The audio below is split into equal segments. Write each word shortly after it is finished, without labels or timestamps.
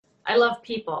I love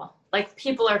people. Like,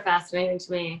 people are fascinating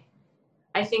to me.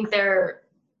 I think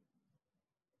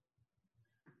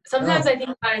sometimes I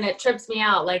think about it and it trips me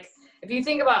out. Like, if you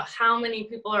think about how many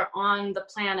people are on the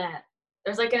planet,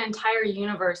 there's like an entire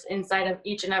universe inside of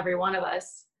each and every one of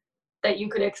us that you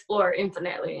could explore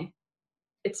infinitely.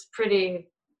 It's pretty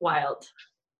wild.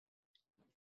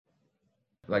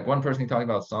 Like one person talking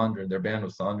about Sandra, their band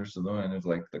was Sandra Saloon, and there's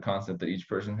like the concept that each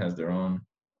person has their own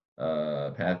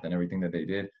path and everything that they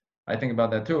did. I think about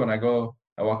that too when I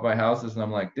walk by houses and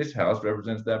I'm like, this house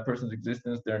represents that person's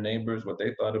existence, their neighbors, what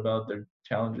they thought about their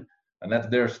challenges, and that's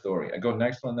their story. I go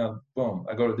next one now, boom.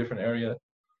 I go to a different area,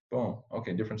 boom.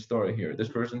 Okay, different story here. This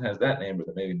person has that neighbor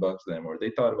that maybe bugs them, or they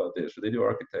thought about this, or they do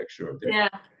architecture. Or yeah,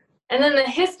 and then the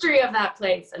history of that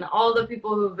place and all the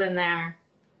people who've been there.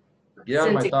 Get out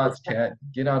of my thoughts, Kat.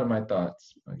 Get out of my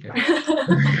thoughts. Okay.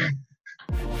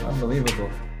 Unbelievable.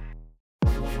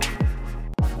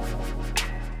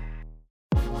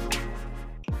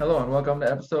 Hello and welcome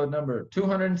to episode number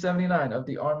 279 of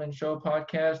the Armin Show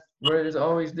podcast, where it is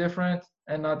always different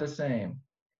and not the same,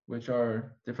 which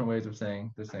are different ways of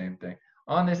saying the same thing.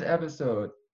 On this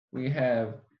episode,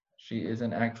 she is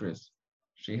an actress.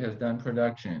 She has done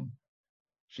production.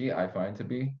 She, I find, to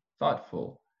be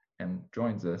thoughtful, and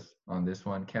joins us on this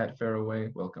one. Kat Fairaway,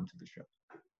 welcome to the show.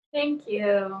 Thank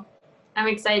you. I'm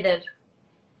excited.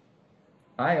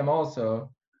 I am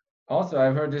also,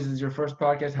 I've heard this is your first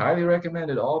podcast. Highly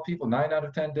recommended. All people, 9 out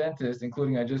of 10 dentists,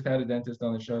 including I just had a dentist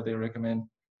on the show. They recommend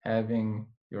having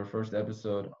your first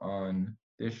episode on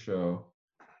this show.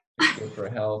 It's good for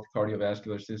health,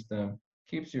 cardiovascular system.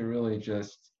 Keeps you really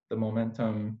just the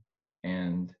momentum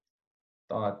and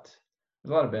thought.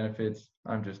 There's a lot of benefits.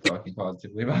 I'm just talking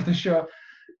positively about the show.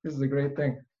 This is a great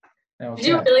thing. Now, did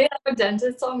you really have a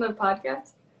dentist on the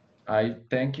podcast? I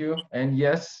thank you. And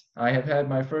yes, I have had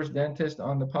my first dentist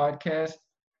on the podcast.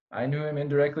 I knew him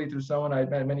indirectly through someone I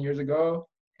met many years ago,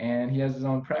 and he has his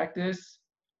own practice.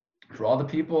 For all the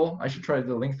people, I should try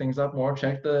to link things up more.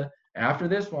 After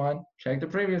this one, check the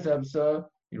previous episode.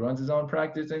 He runs his own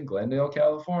practice in Glendale,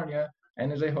 California,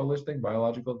 and is a holistic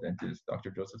biological dentist, Dr.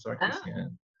 Joseph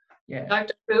Sarkisian. Oh. Yeah.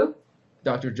 Dr. who?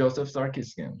 Dr. Joseph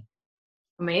Sarkisian.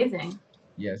 Amazing.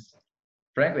 Yes.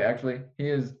 Frankly, actually, he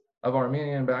is of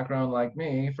Armenian background like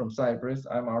me, from Cyprus.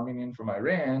 I'm Armenian from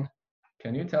Iran.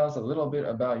 Can you tell us a little bit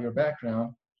about your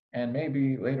background? And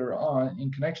maybe later on,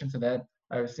 in connection to that,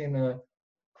 I've seen the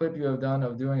clip you have done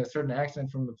of doing a certain accent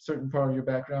from a certain part of your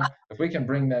background. If we can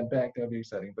bring that back, that'd be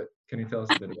exciting. But can you tell us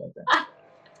a bit about that?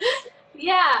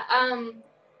 Yeah,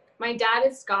 my dad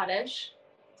is Scottish.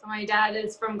 So my dad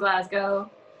is from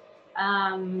Glasgow.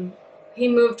 He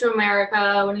moved to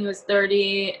America when he was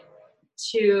 30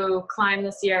 to climb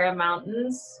the Sierra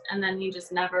Mountains, and then he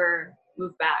just never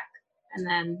moved back. And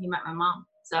then he met my mom.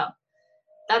 So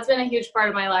that's been a huge part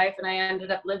of my life, and I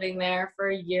ended up living there for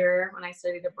a year when I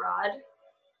studied abroad.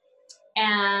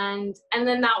 And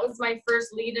then that was my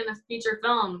first lead in a feature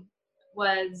film,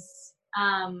 was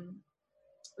a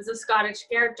Scottish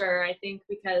character, I think,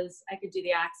 because I could do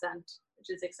the accent,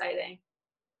 which is exciting.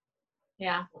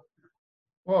 Yeah.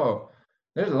 Whoa.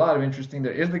 There's a lot of interesting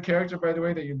there. Is the character, by the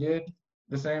way, that you did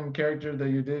the same character that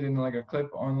you did in like a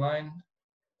clip online?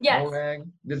 Yes. Morag?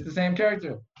 This is the same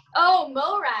character. Oh,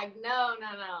 Morag. No.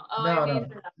 Oh, no, I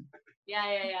made it up.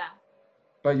 Yeah.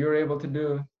 But you were able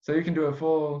to so you can do a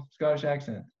full Scottish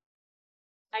accent.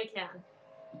 I can.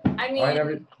 I mean, I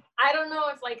don't know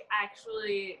if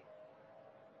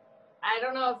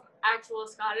actual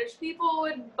Scottish people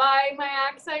would buy my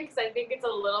accent, because I think it's a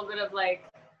little bit of like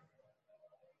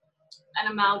an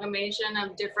amalgamation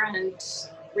of different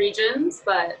regions,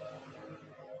 but.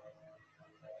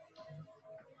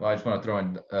 Well, I just want to throw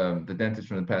in the dentist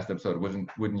from the past episode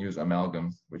wouldn't use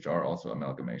amalgams, which are also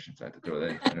amalgamations. I had to throw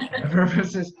that in for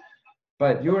purposes.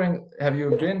 But have you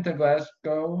been to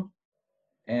Glasgow?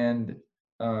 And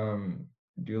do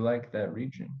you like that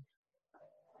region?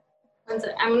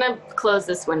 I'm gonna close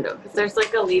this window because there's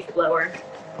like a leaf blower.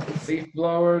 Leaf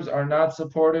blowers are not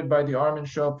supported by the Armin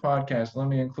Show podcast. Let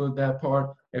me include that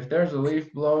part. If there's a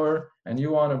leaf blower and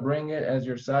you want to bring it as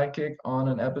your sidekick on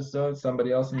an episode,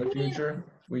 somebody else in the future,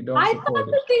 we don't support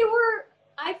it.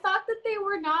 I thought that they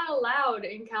were not allowed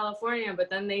in California, but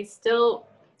then they still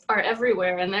are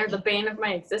everywhere, and they're the bane of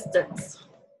my existence.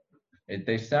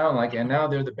 They sound like, and now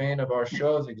they're the bane of our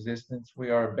show's existence. We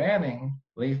are banning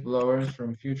leaf blowers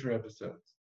from future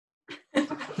episodes.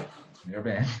 They're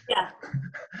banned. Yeah.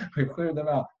 We've cleared them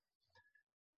out.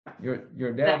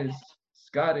 Your dad is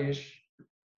Scottish,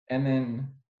 and then,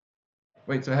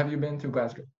 wait, so have you been to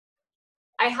Glasgow?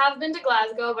 I have been to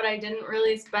Glasgow, but I didn't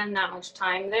really spend that much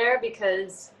time there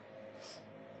because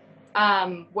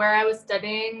Where I was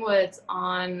studying was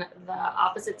on the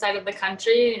opposite side of the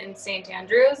country in St.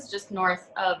 Andrews, just north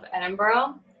of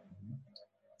Edinburgh.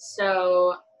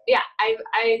 So yeah,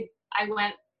 I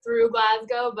went through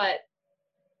Glasgow, but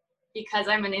because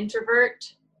I'm an introvert,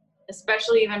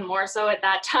 especially even more so at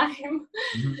that time,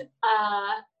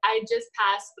 I just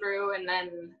passed through and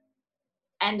then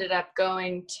ended up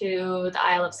going to the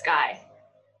Isle of Skye.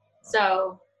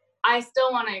 So I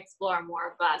still want to explore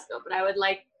more of Glasgow, but I would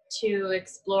like to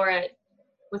explore it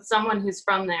with someone who's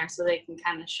from there so they can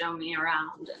kind of show me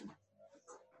around. And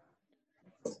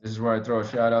this is where I throw a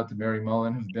shout out to Mary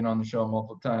Mullen, who's been on the show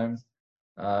multiple times.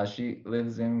 She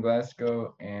lives in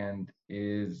Glasgow and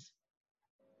is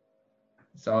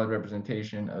a solid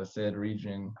representation of said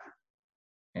region.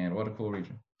 And what a cool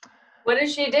region. What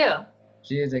does she do?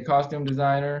 She is a costume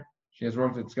designer. She has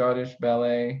worked at Scottish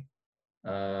Ballet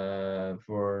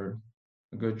for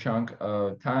a good chunk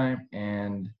of time,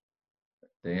 and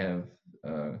they have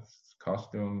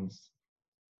costumes.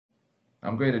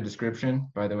 I'm great at description,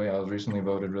 by the way. I was recently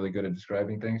voted really good at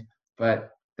describing things,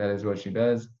 but that is what she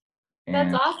does.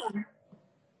 And that's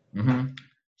awesome.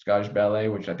 Scottish Ballet,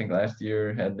 which I think last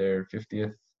year had their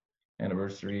 50th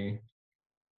anniversary,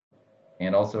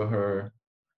 and also her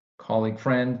colleague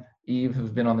friend Eve, who's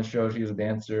been on the show. She was a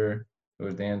dancer who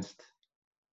has danced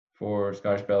for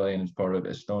Scottish Ballet and is part of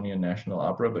Estonian National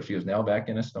Opera, but she is now back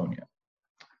in Estonia.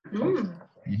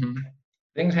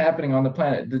 Things happening on the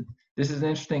planet. This is an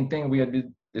interesting thing we had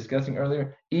been discussing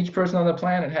earlier. Each person on the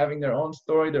planet having their own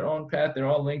story, their own path, they're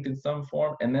all linked in some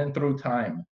form, and then through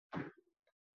time.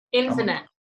 Infinite.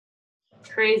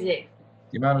 Crazy.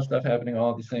 The amount of stuff happening all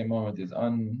at the same moment is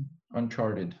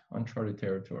uncharted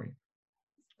territory.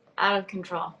 Out of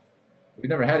control. We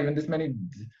never had even this many,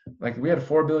 like we had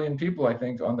 4 billion people, I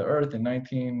think, on the earth in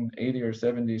 1980 or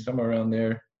 70, somewhere around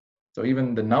there. So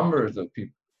even the numbers of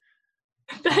people.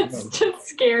 That just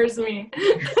scares me.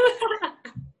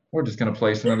 We're just going to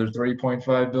place another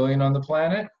 3.5 billion on the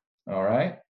planet. All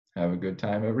right. Have a good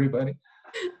time, everybody.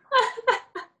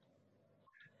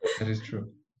 That is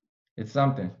true. It's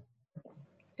something.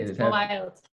 It's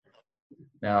wild.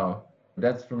 Now,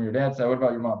 that's from your dad's side. What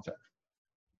about your mom's side?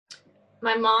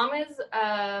 My mom is,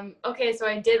 okay, so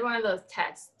I did one of those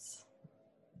tests.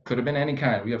 Could have been any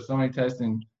kind. We have so many tests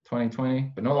in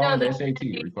 2020, but no longer the SAT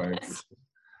required.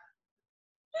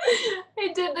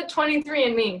 I did the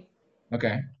 23andMe.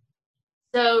 Okay.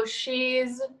 So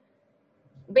she's,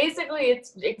 basically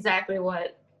it's exactly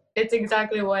what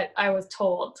I was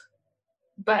told,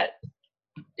 but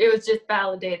it was just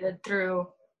validated through,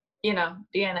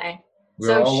 DNA.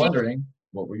 We're all wondering,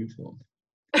 what were you told?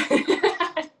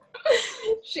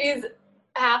 She's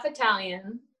half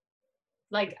Italian.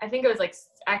 Like, I think it was like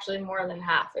actually more than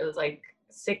half. It was like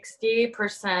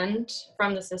 60%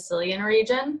 from the Sicilian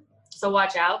region. So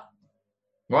watch out.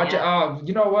 Watch out. Oh,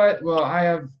 you know what? Well,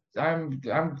 I'm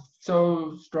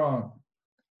so strong.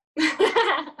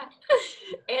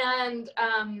 And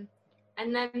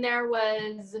then there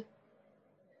was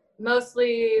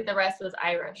mostly, the rest was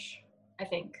Irish, I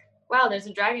think. Wow, there's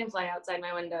a dragonfly outside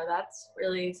my window. That's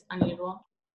really unusual.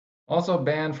 Also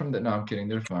banned from no, I'm kidding.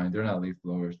 They're fine. They're not leaf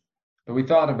blowers. But we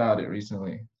thought about it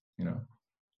recently,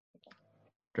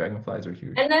 Dragonflies are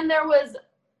huge. And then there was,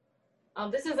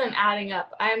 this isn't adding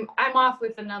up. I'm off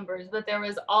with the numbers, but there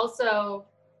was also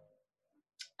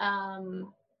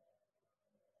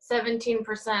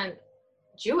 17%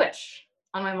 Jewish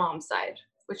on my mom's side,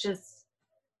 which is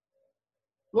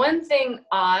one thing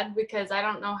odd because I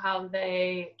don't know how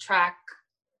they track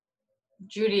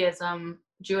Judaism.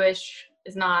 Jewish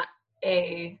is not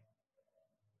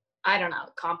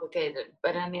complicated,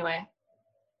 but anyway.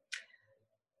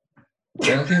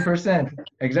 17%,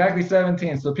 exactly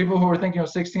 17. So people who were thinking of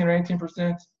 16 or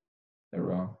 18%, they're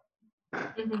wrong.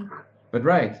 But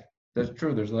right, that's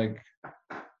true. There's like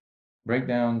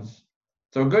breakdowns.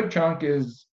 So a good chunk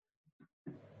is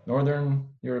Northern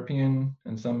European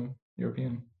and some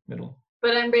European middle.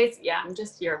 But I'm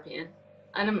just European.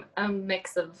 I'm a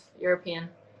mix of European.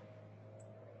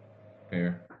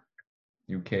 Fair.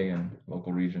 UK and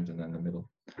local regions, and then the middle.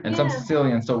 And some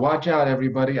Sicilians. So watch out,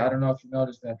 everybody. I don't know if you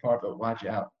noticed that part, but watch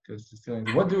out, because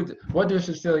Sicilians. What do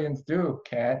Sicilians do,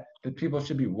 Kat, that people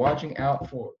should be watching out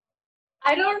for?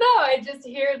 I don't know. I just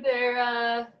hear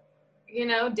they're,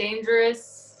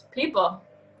 dangerous people.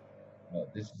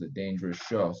 Well, this is a dangerous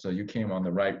show, so you came on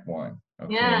the right one.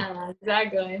 Okay? Yeah,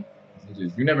 exactly.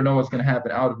 You never know what's going to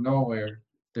happen out of nowhere.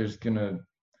 There's going to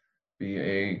be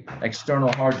a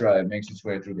external hard drive makes its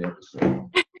way through the episode.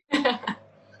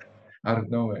 Out of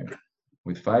nowhere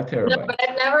with 5 terabytes. No, but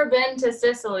I've never been to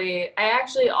Sicily. I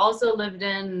actually also lived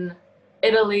in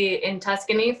Italy in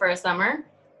Tuscany for a summer,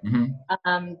 Hmm.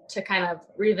 to kind of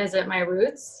revisit my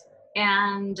roots.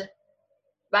 And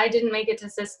but I didn't make it to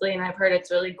Sicily, and I've heard it's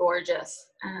really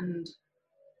gorgeous and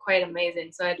quite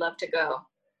amazing. So I'd love to go.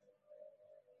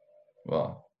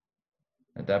 Well,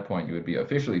 at that point, you would be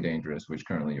officially dangerous, which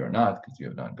currently you are not because you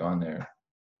have not gone there.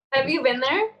 Have you been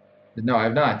there? No,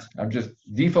 I've not. I'm just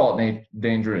default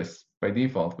dangerous by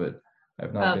default, but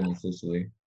I've not been Okay. in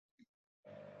Sicily.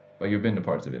 But you've been to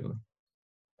parts of Italy.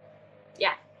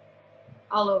 Yeah,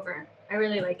 all over. I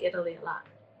really like Italy a lot.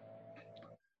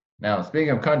 Now, speaking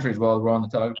of countries, while we're on the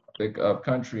topic of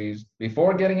countries,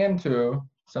 before getting into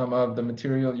some of the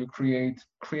material you create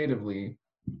creatively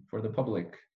for the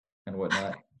public and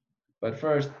whatnot, but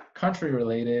first, country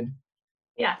related,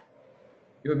 Yeah.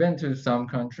 you've been to some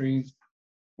countries.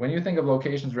 When you think of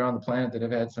locations around the planet that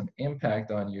have had some impact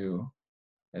on you,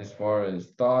 as far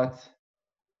as thought,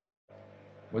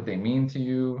 what they mean to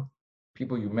you,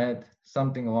 people you met,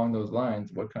 something along those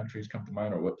lines, what countries come to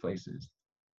mind or what places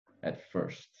at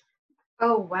first?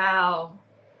 Oh, wow.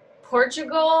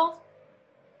 Portugal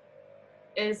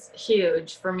is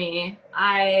huge for me.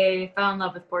 I fell in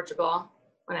love with Portugal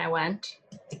when I went.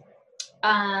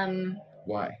 Um,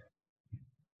 Why?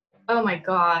 oh my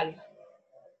God.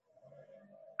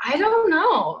 I don't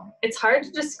know. It's hard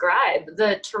to describe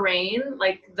the terrain,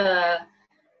 like there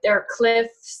are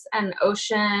cliffs and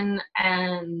ocean,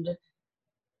 and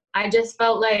I just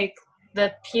felt like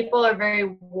the people are very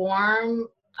warm,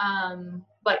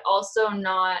 but also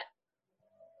not,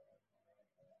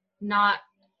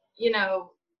 you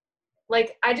know,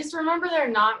 like I just remember there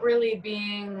not really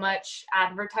being much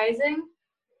advertising,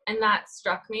 and that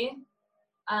struck me.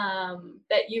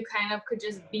 That you kind of could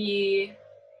just be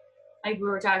like we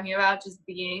were talking about, just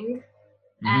being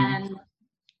Hmm. and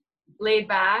laid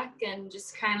back and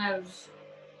just kind of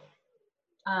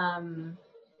um,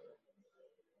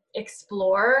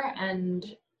 explore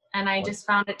and I just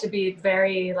found it to be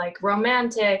very like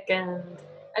romantic, and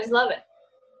I just love it.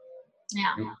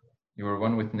 Yeah. You were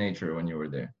one with nature when you were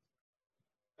there.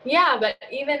 Yeah, but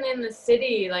even in the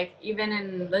city, like even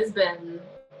in Lisbon,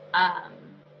 um,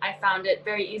 I found it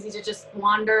very easy to just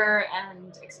wander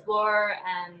and explore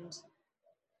and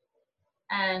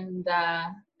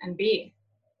be.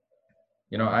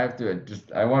 You know, I have to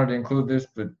just, I wanted to include this,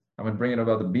 but I'm going to bring it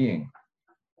about the being.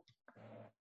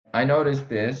 I noticed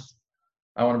this.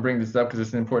 I want to bring this up because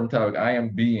it's an important topic. I am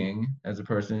being as a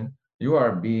person. You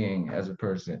are being as a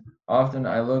person. Often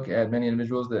I look at many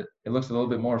individuals that it looks a little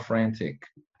bit more frantic.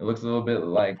 It looks a little bit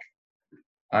like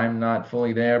I'm not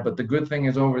fully there, but the good thing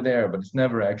is over there, but it's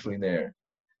never actually there.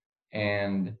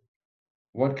 And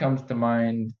what comes to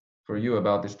mind for you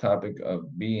about this topic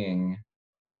of being?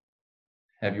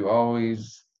 Have you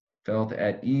always felt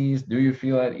at ease? Do you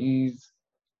feel at ease?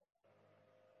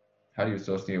 How do you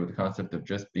associate with the concept of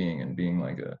just being and being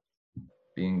like a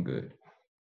being good?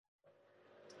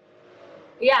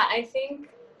 Yeah, I think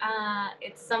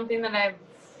it's something that I've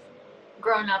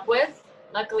grown up with.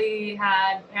 Luckily,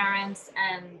 had parents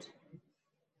and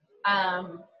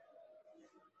um,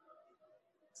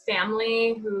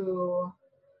 family who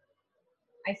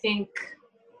I think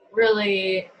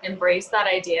really embraced that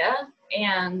idea,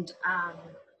 and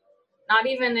not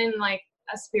even in like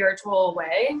a spiritual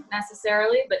way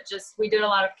necessarily, but just we did a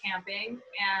lot of camping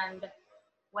and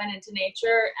went into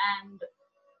nature, and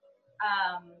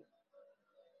um,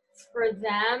 for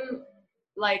them,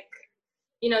 like,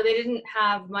 you know, they didn't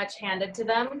have much handed to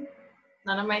them.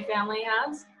 None of my family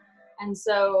has. And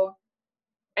so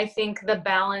I think the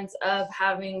balance of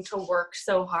having to work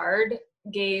so hard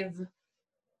gave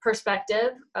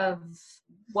perspective of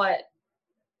what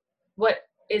what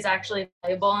is actually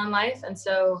valuable in life. And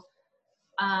so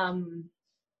um,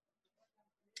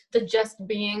 the just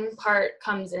being part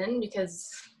comes in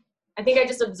because I think I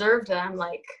just observed them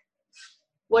like,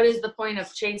 what is the point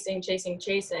of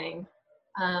chasing?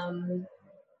 Um,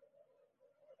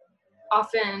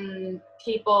 Often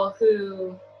people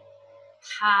who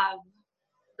have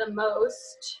the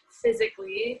most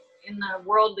physically in the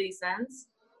worldly sense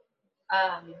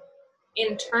um,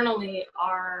 internally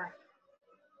are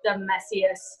the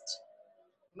messiest,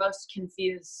 most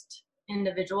confused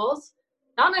individuals.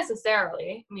 Not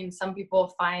necessarily. I mean, some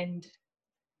people find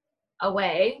a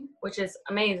way, which is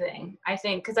amazing, I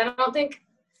think, because I don't think,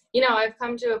 you know, I've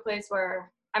come to a place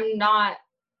where I'm not,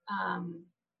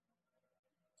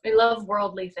 I love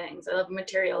worldly things. I love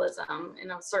materialism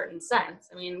in a certain sense.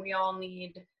 I mean, we all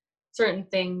need certain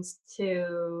things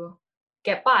to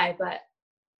get by, but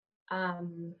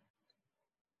um,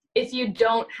 if you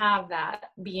don't have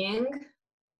that being,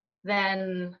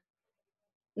 then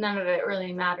none of it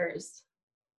really matters.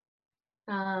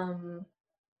 Um,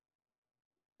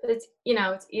 but it's, you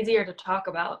know, it's easier to talk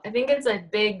about. I think it's a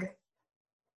big,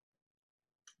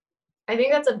 I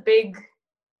think that's a big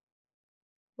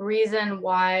reason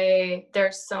why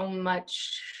there's so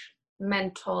much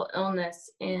mental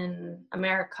illness in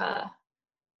America.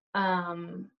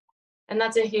 Um, and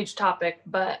that's a huge topic,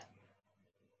 but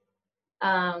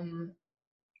um,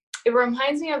 it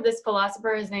reminds me of this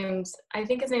philosopher. I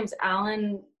think his name's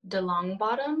Alan de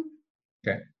Longbottom.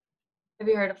 Okay. Have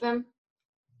you heard of him?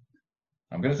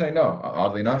 I'm gonna say no.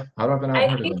 Oddly enough, how have I not I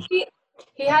heard of think him?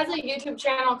 he has a YouTube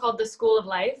channel called The School of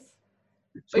Life,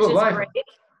 School which of is Life. great.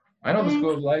 I know the Mm,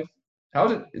 School of Life. How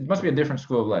is it? It must be a different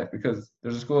School of Life because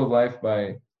there's a School of Life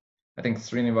by I think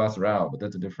Srinivas Rao, but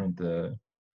that's a different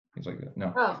things like that.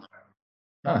 No. oh.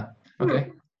 Huh. Hmm.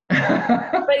 Okay.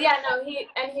 But yeah, no, he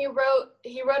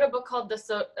wrote a book called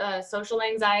Social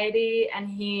Anxiety, and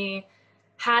he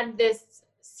had this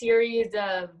series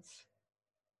of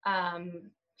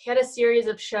he had a series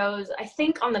of shows, I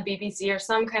think on the BBC or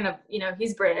some kind of, you know,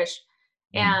 he's British,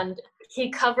 Mhm. and he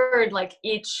covered like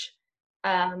each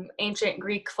ancient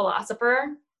Greek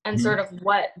philosopher and sort Mhm. of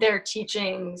what their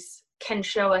teachings can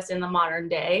show us in the modern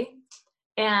day.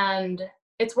 And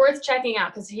it's worth checking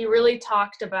out because he really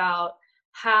talked about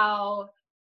how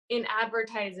in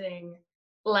advertising,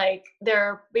 like there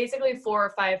are basically 4 or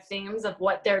 5 themes of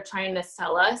what they're trying to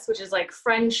sell us, which is like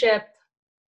friendship,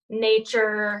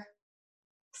 nature,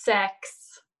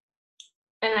 sex,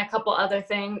 and a couple other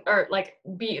things, or like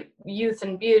youth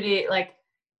and beauty, like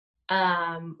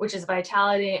which is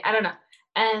vitality. I don't know.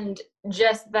 And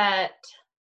just that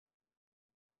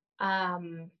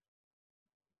um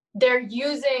they're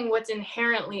using what's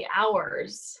inherently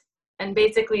ours and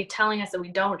basically telling us that we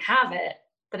don't have it,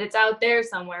 that it's out there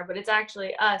somewhere, but it's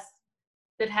actually us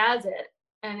that has it.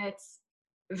 And it's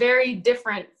very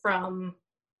different from,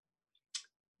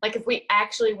 like, if we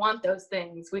actually want those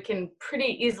things, we can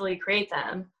pretty easily create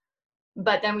them.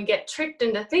 But then we get tricked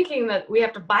into thinking that we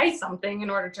have to buy something in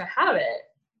order to have it.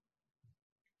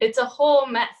 It's a whole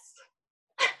mess.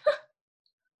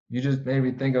 You just made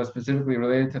me think of specifically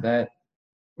related to that,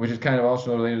 which is kind of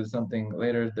also related to something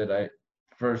later that I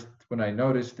first, when I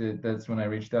noticed it, that's when I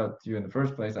reached out to you in the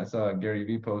first place. I saw a Gary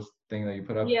Vee post thing that you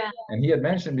put up, Yeah. and he had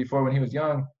mentioned before when he was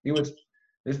young, he was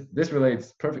this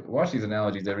relates perfect. Watch these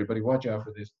analogies, everybody. Watch out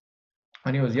for this.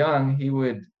 When he was young, he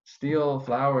would steal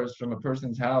flowers from a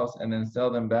person's house and then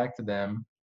sell them back to them,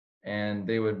 and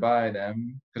they would buy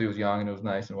them because he was young and it was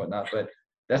nice and whatnot. But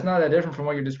that's not that different from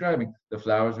what you're describing. The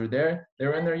flowers were there, they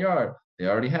were in their yard, they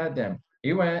already had them.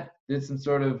 He went, did some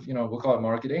sort of, we'll call it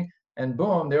marketing, and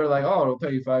boom, they were like, oh, I'll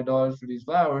pay you $5 for these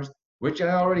flowers, which I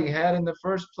already had in the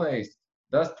first place,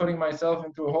 thus putting myself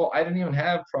into a hole I didn't even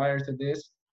have prior to this.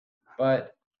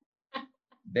 But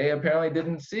they apparently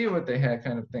didn't see what they had,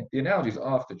 kind of thing. The analogy is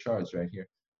off the charts right here.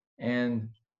 And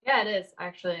Yeah, it is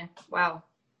actually. Wow.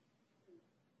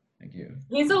 thank you.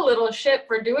 He's a little shit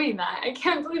for doing that. I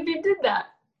can't believe he did that.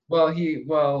 Well,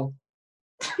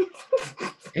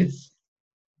 it's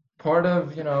part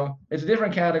of, it's a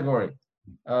different category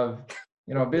of,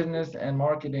 business and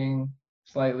marketing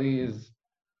slightly is,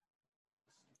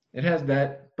 it has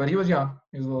that, but he was young,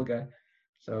 he was a little guy.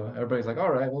 So everybody's like,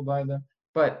 all right, we'll buy them.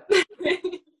 But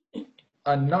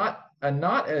a not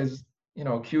as,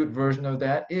 cute version of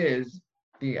that is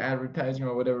the advertising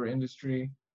or whatever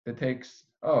industry that takes,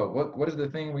 oh, what is the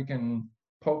thing we can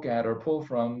poke at or pull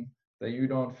from that you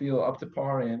don't feel up to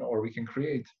par in, or we can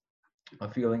create a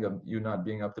feeling of you not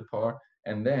being up to par.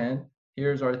 And then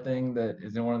here's our thing that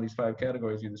is in one of these 5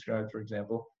 categories you described, for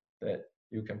example, that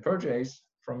you can purchase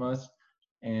from us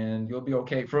and you'll be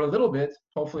okay for a little bit.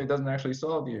 Hopefully it doesn't actually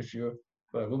solve the issue,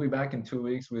 but we'll be back in 2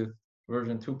 weeks with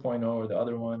version 2.0 or the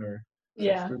other one, or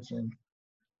Yeah. subscription.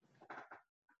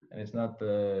 And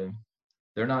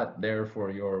they're not there for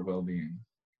your well-being.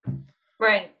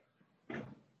 Right.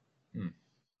 Hmm.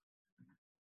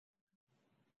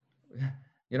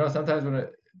 Sometimes when I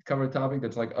cover a topic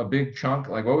that's like a big chunk,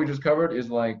 like what we just covered is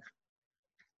like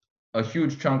a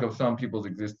huge chunk of some people's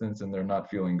existence and they're not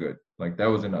feeling good. Like that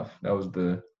was enough.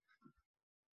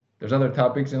 There's other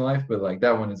topics in life, but like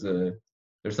that one is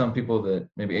there's some people that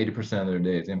maybe 80% of their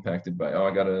day is impacted by, oh,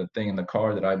 I got a thing in the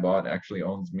car that I bought actually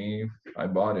owns me. I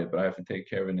bought it, but I have to take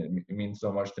care of it. It means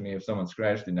so much to me. If someone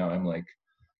scratched it now, I'm like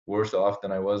worse off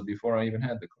than I was before I even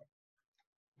had the car.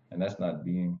 And that's not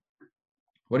being.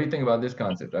 What do you think about this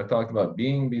concept? I've talked about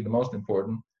being be the most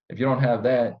important. If you don't have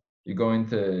that, you go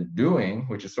into doing,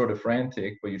 which is sort of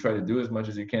frantic, but you try to do as much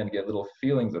as you can to get little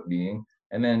feelings of being.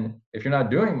 And then if you're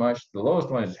not doing much, the lowest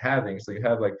one is having. So you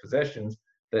have like possessions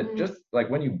that Mm-hmm. just like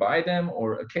when you buy them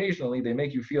or occasionally they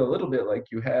make you feel a little bit like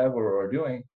you have or are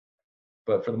doing.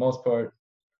 but for the most part,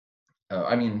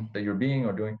 I mean, that you're being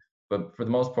or doing, but for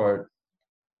the most part,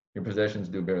 your possessions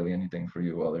do barely anything for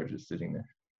you while they're just sitting there.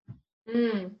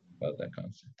 About that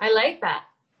concept. I like that.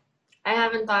 I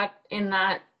haven't thought in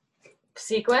that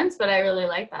sequence, but I really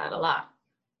like that a lot.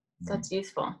 So that's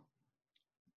useful.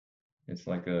 It's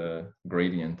like a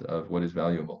gradient of what is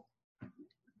valuable.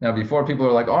 Now, before people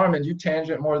are like, Armin, you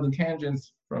tangent more than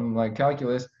tangents from like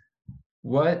calculus.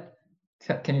 What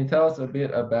can you tell us a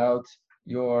bit about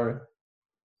your,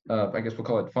 I guess we'll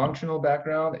call it functional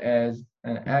background as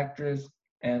an actress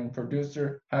and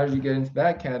producer? How did you get into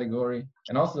that category?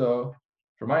 And also,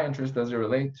 for my interest, does it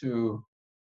relate to,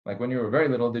 like when you were very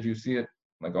little, did you see it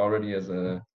like already as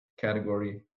a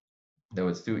category that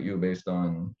would suit you based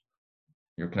on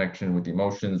your connection with the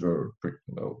emotions or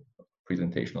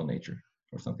presentational nature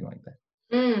or something like that?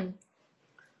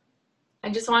 I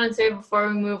just want to say before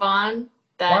we move on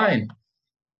that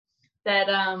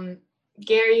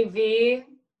Gary V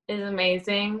is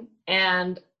amazing,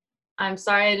 and I'm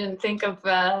sorry I didn't think of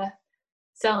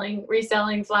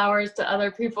reselling flowers to other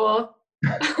people.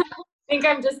 I think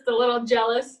I'm just a little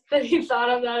jealous that he thought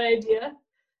of that idea.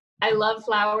 I love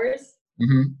flowers.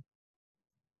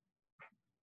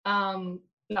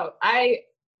 No, I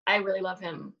really love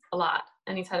him a lot,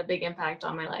 and he's had a big impact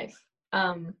on my life.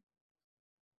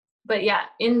 But yeah,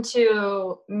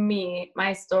 into me,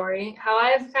 my story, how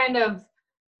I've kind of,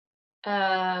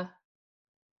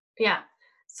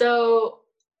 So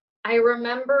I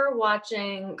remember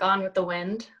watching Gone with the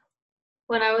Wind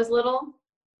when I was little.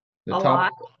 The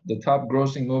top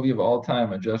grossing movie of all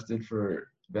time, adjusted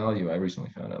for value. I recently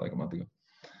found out like a month ago.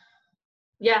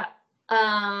 Yeah.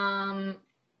 And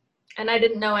I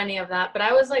didn't know any of that, but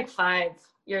I was like 5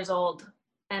 years old,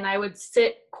 and I would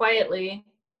sit quietly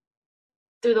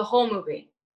through the whole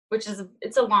movie,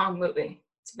 it's a long movie.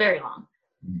 It's very long.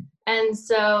 And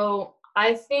so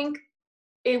I think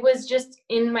it was just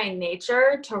in my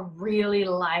nature to really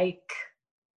like,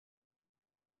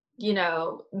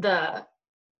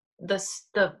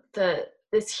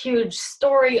 this huge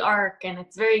story arc, and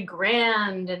it's very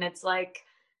grand, and it's like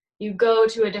you go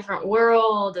to a different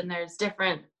world and there's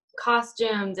different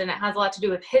costumes, and it has a lot to do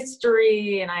with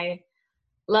history, and I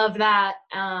love that.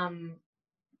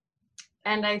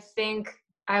 And I think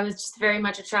I was just very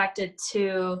much attracted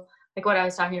to, like what I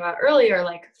was talking about earlier,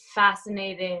 like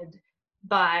fascinated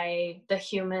by the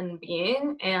human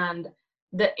being and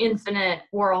the infinite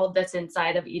world that's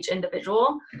inside of each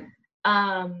individual,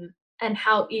 and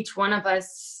how each one of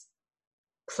us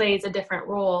plays a different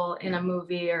role in a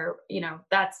movie, or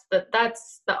that's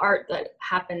the art that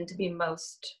happened to be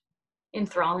most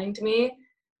enthralling to me.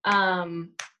 And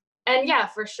yeah,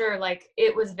 for sure, like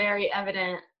it was very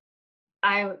evident.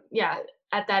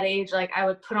 At that age, like I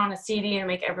would put on a CD and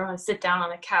make everyone sit down on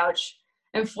the couch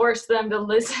and force them to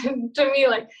listen to me.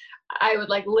 Like I would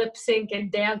like lip sync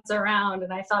and dance around,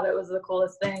 and I thought it was the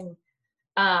coolest thing.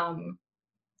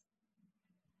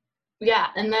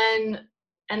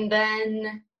 And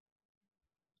then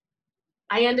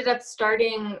I ended up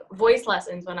starting voice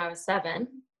lessons when I was 7.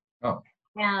 Oh.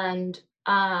 And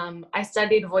I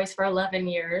studied voice for 11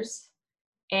 years,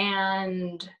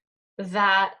 and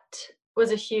that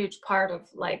was a huge part of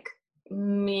like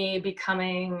me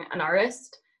becoming an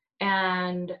artist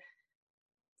and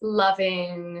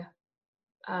loving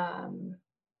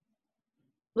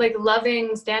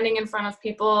standing in front of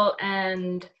people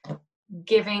and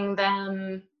giving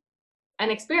them an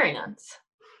experience.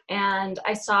 And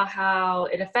I saw how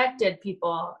it affected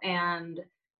people. And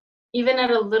even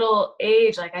at a little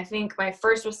age, like I think my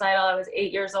first recital, I was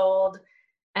 8 years old,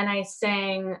 and I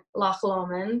sang Loch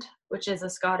Lomond, which is a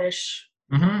Scottish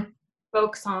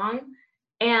folk song.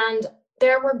 And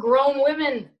there were grown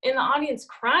women in the audience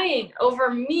crying over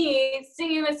me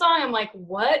singing the song. I'm like,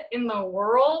 what in the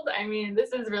world? I mean,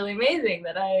 this is really amazing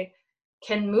that I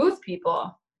can move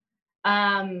people.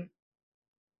 And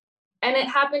it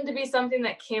happened to be something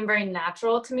that came very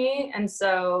natural to me. And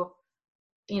so,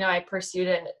 I pursued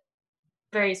it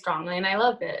very strongly, and I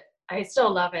loved it. I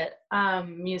still love it,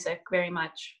 music very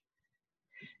much.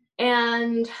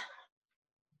 And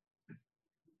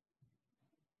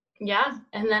yeah,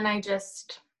 and then I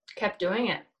just kept doing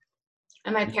it.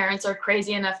 And my parents are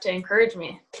crazy enough to encourage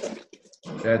me.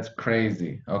 That's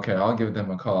crazy. Okay, I'll give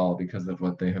them a call because of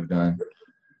what they have done.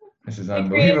 This is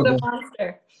unbelievable. Created a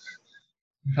monster.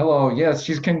 Hello, yes,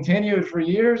 she's continued for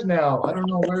years now. I don't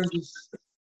know where this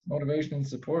motivation and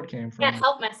support came from. Can't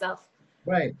help myself.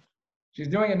 Right. She's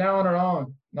doing it now on her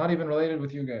own, not even related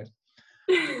with you guys.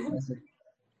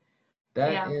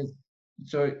 That is,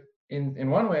 so in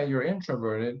one way you're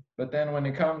introverted, but then when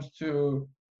it comes to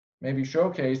maybe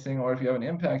showcasing, or if you have an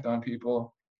impact on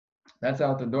people, that's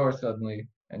out the door suddenly,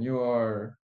 and you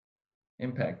are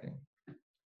impacting.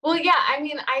 Well, yeah, I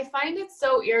mean, I find it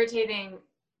so irritating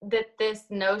that this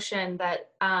notion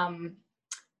that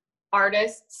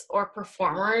artists or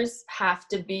performers have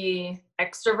to be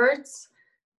extroverts,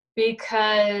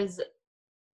 because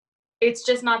it's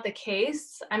just not the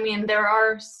case. I mean, there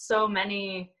are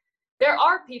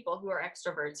people who are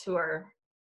extroverts who are,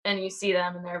 and you see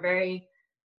them and they're very,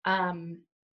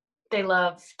 they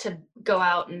love to go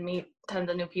out and meet tons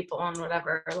of new people and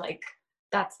whatever, like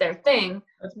that's their thing.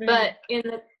 That's me. But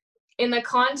in the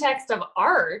context of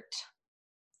art,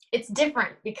 it's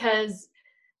different because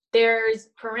there's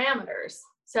parameters.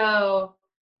 So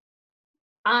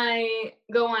I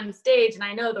go on stage and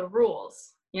I know the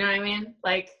rules. You know what I mean?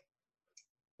 Like,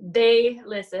 they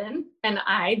listen and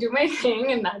I do my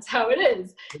thing, and that's how it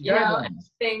is. You know, I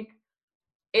think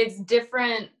it's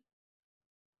different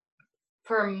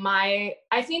for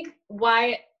I think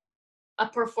why a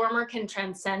performer can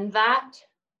transcend that,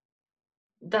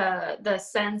 the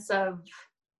sense of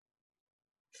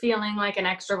feeling like an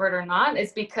extrovert or not,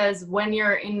 is because when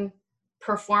you're in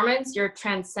performance, you're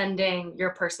transcending your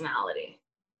personality,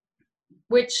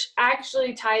 which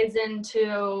actually ties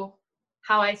into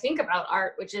how I think about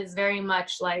art, which is very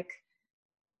much like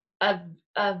a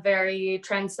very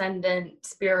transcendent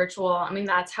spiritual. I mean,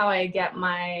 that's how I get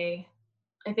I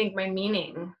think my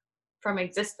meaning from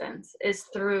existence is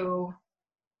through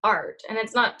art. And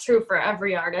it's not true for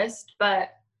every artist, but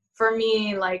for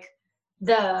me, like,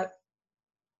 the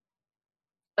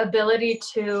ability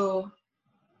to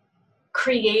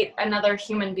create another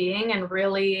human being and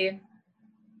really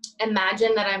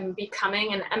imagine that I'm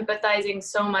becoming and empathizing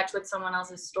so much with someone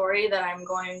else's story that I'm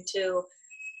going to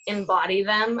embody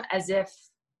them as if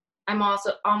I'm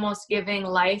also almost giving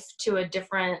life to a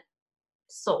different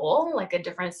soul, like a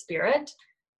different spirit.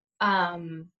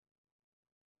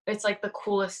 It's like the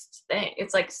coolest thing.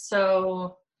 It's like,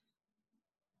 so,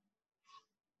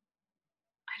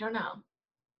 I don't know.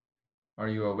 Are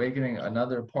you awakening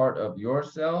another part of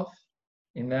yourself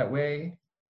in that way?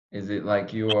 Is it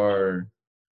like you are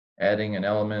adding an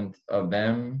element of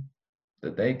them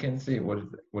that they can see? What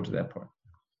is that part?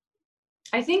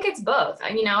 I think it's both.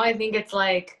 You know, I think it's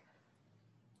like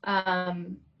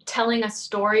telling a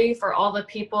story for all the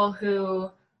people who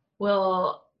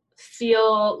will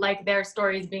feel like their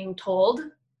story is being told,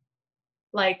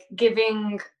 like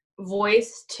giving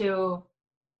voice to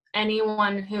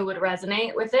anyone who would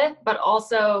resonate with it, but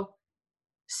also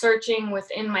searching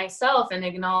within myself and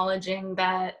acknowledging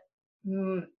that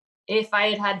if I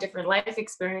had had different life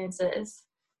experiences,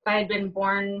 if I had been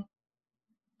born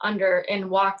under and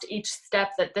walked each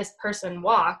step that this person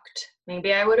walked,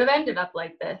 maybe I would have ended up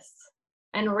like this.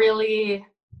 And really,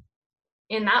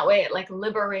 in that way, it like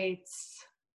liberates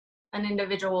an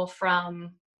individual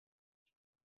from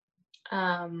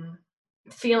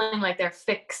feeling like they're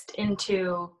fixed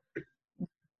into,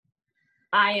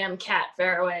 I am Kat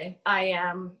Fairaway. I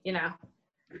am, you know,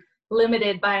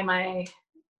 limited by my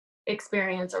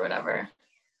experience or whatever.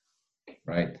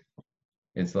 Right.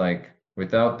 It's like,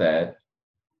 without that,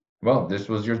 well, this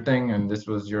was your thing and this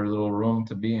was your little room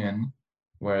to be in.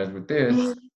 Whereas with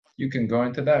this, you can go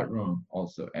into that room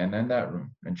also, and then that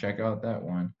room, and check out that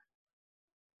one.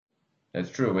 That's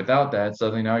true. Without that,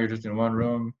 suddenly now you're just in one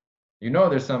room. You know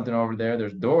there's something over there,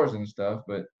 there's doors and stuff,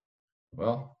 but,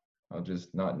 well, I'll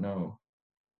just not know.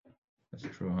 That's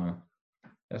true, huh?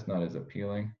 That's not as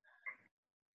appealing.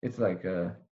 It's like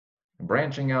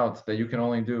branching out that you can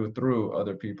only do through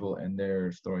other people and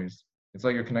their stories. It's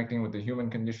like you're connecting with the human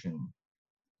condition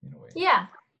in a way. Yeah,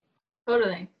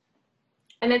 totally.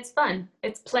 And it's fun.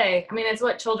 It's play. I mean, it's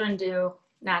what children do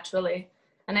naturally.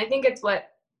 And I think it's what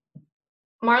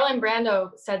Marlon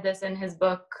Brando said this in his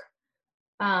book,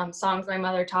 Songs My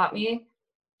Mother Taught Me,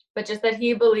 but just that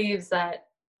he believes that,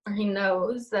 or he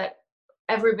knows that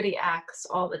everybody acts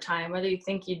all the time, whether you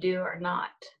think you do or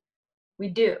not. We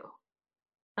do.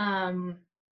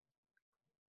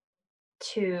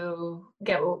 To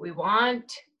get what we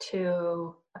want,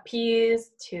 to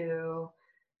appease, to,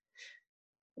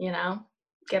 you know,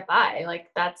 get by. Like,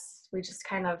 that's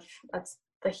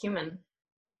the human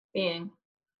being.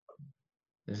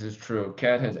 This is true.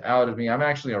 Kat has outed me. I'm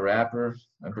actually a rapper.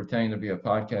 I'm pretending to be a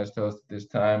podcast host at this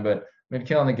time, but I've been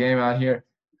killing the game out here.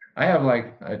 I have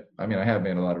I mean, I have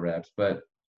made a lot of raps, but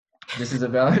this is a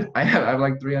valid, I have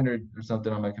like 300 or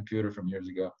something on my computer from years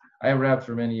ago. I have rapped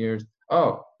for many years.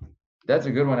 Oh, that's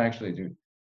a good one actually, dude.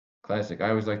 Classic. I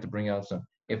always like to bring out some.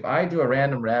 If I do a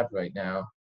random rap right now,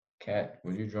 Kat,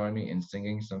 would you join me in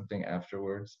singing something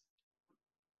afterwards?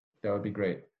 That would be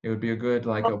great. It would be a good,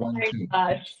 like, a Oh my 1-2.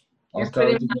 gosh. I'll You're start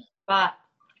putting with me the on the spot.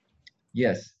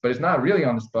 yes, but it's not really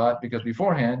on the spot because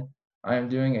beforehand I am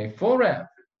doing a full rap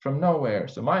from nowhere.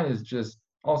 So mine is just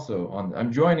also on.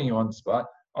 I'm joining you on the spot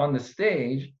on the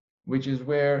stage, which is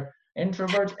where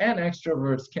introverts and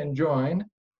extroverts can join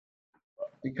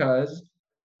because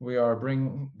we are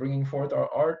bringing forth our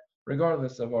art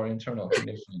regardless of our internal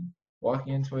conditioning,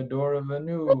 walking into a door of a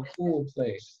new cool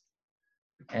place.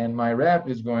 And my rap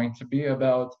is going to be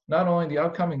about not only the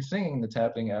upcoming singing that's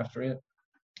happening after it,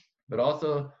 but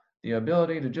also the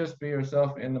ability to just be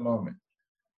yourself in the moment.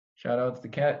 Shout out to the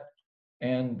cat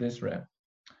and this rap.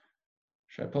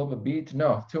 Should I pull up a beat?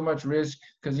 No, too much risk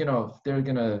because you know they're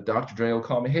gonna Dr. Dre will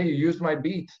call me, hey, you used my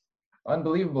beat.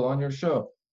 Unbelievable on your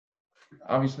show.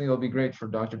 Obviously it'll be great for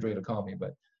Dr. Dre to call me,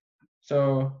 but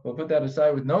so we'll put that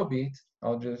aside with no beat.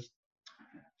 I'll just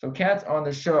so Cat's on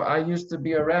the show. I used to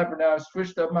be a rapper, now I've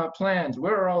switched up my plans.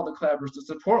 Where are all the clappers to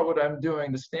support what I'm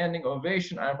doing? The standing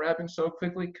ovation. I'm rapping so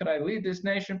quickly. Could I lead this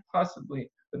nation? Possibly,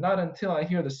 but not until I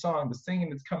hear the song. The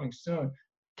singing is coming soon.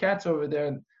 Cat's over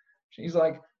there. She's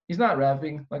like, he's not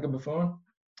rapping like a buffoon.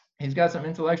 He's got some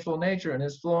intellectual nature and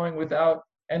is flowing without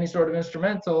any sort of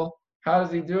instrumental. How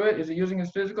does he do it? Is he using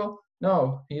his physical?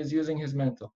 No, he is using his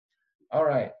mental. All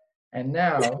right. And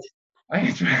now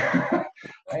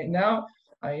now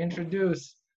I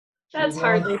introduce. That's She's on.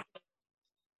 hardly.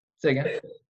 Say again.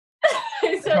 I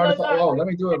It's said hard to that's follow. Oh, hardly. let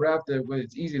me do a rap that way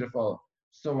it's easy to follow.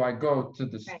 So I go to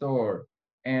the Okay. store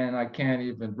and I can't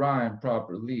even rhyme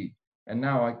properly. And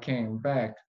now I came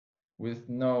back with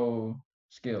no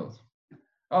skills.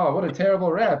 Oh, what a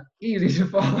terrible rap. Easy to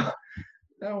follow.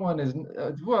 That one is,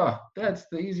 wow, that's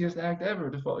the easiest act ever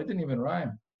to follow. It didn't even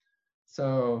rhyme.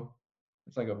 So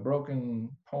it's like a broken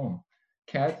poem.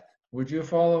 Kat, would you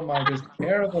follow my just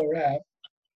terrible rap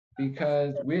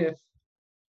because with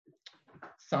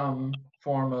some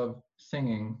form of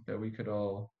singing that we could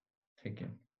all take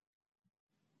in?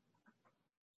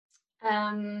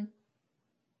 Trying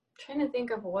to think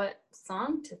of what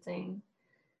song to sing.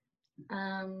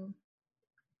 How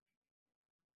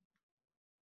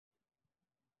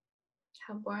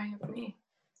boring of me.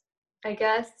 I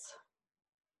guess.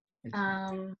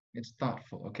 It's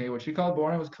thoughtful, okay? What she called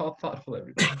boring was called thoughtful,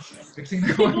 everybody. Fixing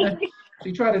the one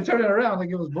she tried to turn it around like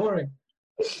it was boring.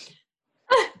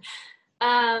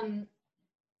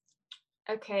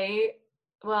 Okay.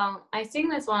 Well, I sing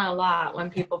this one a lot when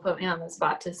people put me on the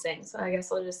spot to sing, so I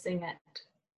guess I'll just sing it.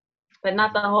 But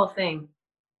not the whole thing.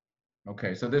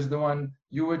 Okay, so this is the one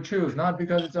you would choose, not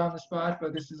because it's on the spot,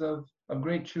 but this is of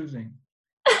great choosing.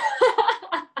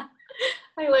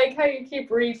 I like how you keep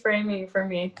reframing for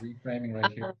me. Reframing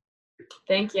right here.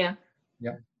 Thank you.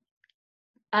 Yep.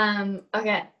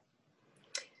 Okay.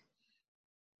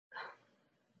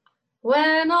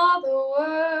 When all the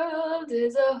world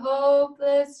is a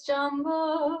hopeless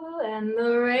jumble and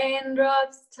the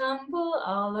raindrops tumble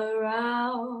all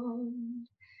around,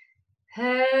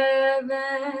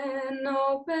 heaven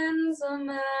opens a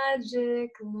magic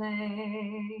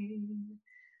lane.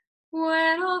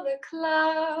 When all the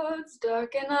clouds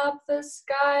darken up the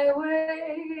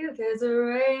skyway, there's a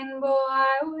rainbow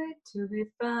highway to be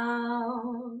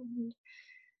found,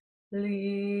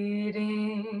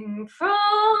 leading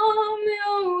from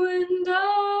your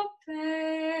window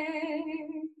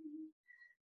pane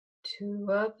to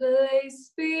a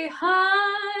place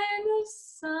behind the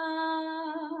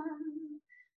sun,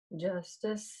 just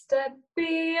a step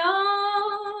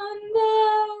beyond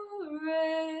the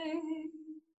rain.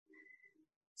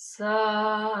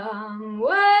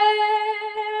 Somewhere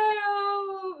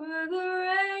over the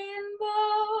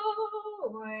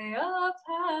rainbow, way up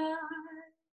high,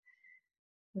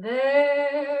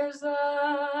 there's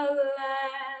a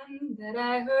land that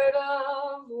I heard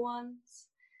of once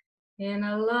in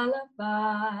a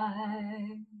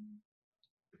lullaby.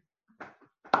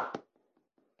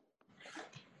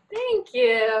 Thank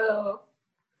you.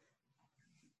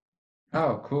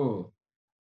 Oh, cool.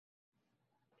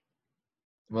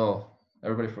 Well,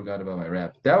 everybody forgot about my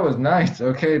rap. That was nice.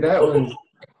 Okay,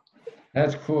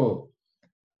 that's cool.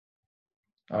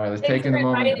 All right, let's take in the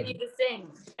moment. Thanks for inviting me to sing.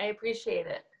 I appreciate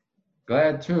it.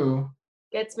 Glad to.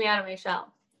 Gets me out of my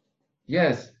shell.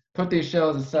 Yes, put these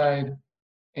shells aside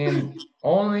and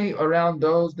only around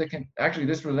those that can actually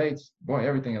this relates. Boy,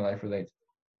 everything in life relates.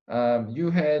 You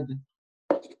had,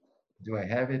 do I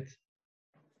have it?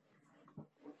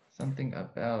 Something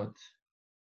about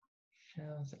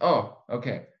shells. Oh,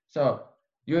 okay. So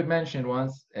you had mentioned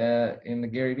once in the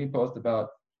Gary Vee post about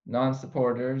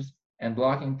non-supporters and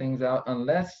blocking things out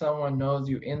unless someone knows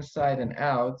you inside and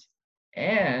out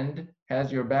and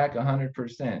has your back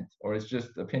 100%, or it's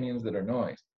just opinions that are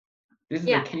noise. This is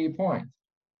a key point.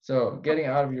 So getting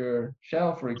out of your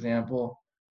shell, for example,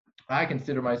 I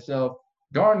consider myself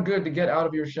darn good to get out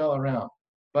of your shell around.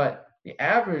 But the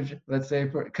average, let's say,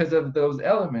 because of those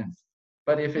elements,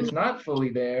 but if it's not fully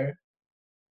there,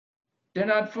 they're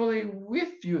not fully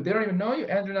with you. They don't even know you,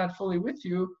 and they're not fully with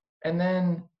you. And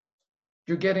then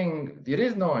you're getting, it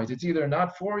is noise. It's either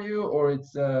not for you or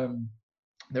it's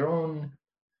their own,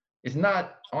 it's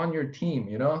not on your team,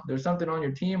 you know? There's something on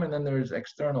your team and then there's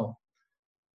external.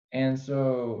 And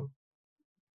so,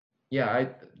 yeah,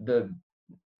 the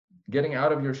getting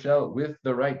out of your shell with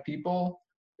the right people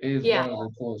is Yeah, one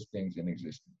of the coolest things in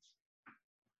existence.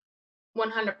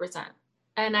 100%.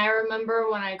 And I remember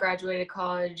when I graduated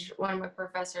college, one of my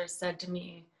professors said to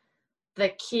me, the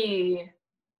key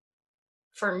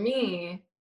for me,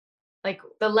 like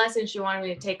the lesson she wanted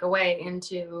me to take away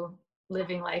into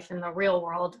living life in the real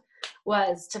world,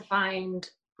 was to find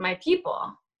my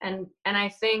people. And I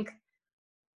think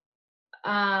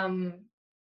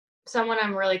someone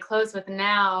I'm really close with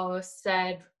now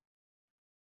said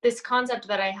this concept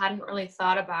that I hadn't really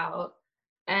thought about,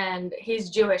 and he's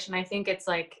Jewish, and I think it's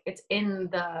like it's in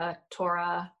the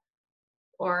Torah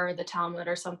or the Talmud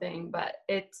or something, but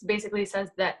it basically says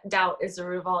that doubt is the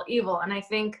root of all evil. And I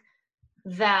think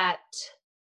that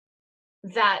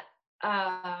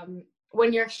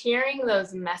when you're hearing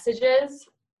those messages,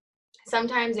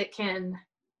 sometimes it can,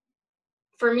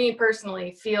 for me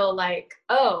personally, feel like,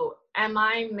 oh, am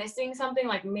I missing something?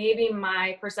 Like maybe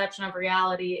my perception of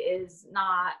reality is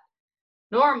not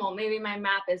normal. Maybe my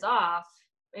map is off.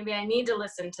 Maybe I need to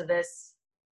listen to this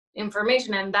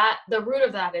information. And that the root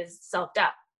of that is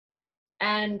self-doubt.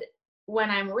 And when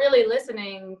I'm really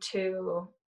listening to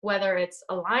whether it's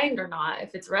aligned or not,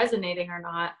 if it's resonating or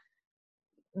not,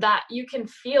 that you can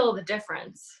feel the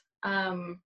difference.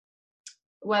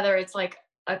 Whether it's like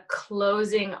a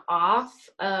closing off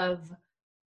of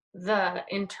the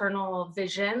internal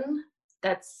vision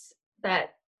that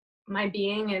my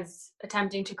being is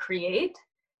attempting to create.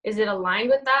 Is it aligned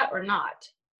with that or not?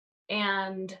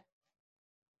 And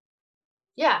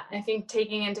yeah, I think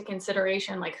taking into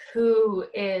consideration like who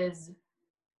is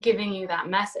giving you that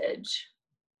message,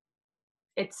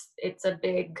 that's a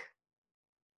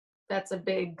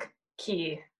big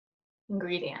key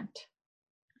ingredient.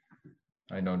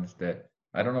 I noticed that.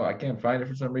 I don't know. I can't find it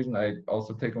for some reason. I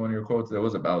also taken one of your quotes that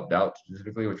was about doubt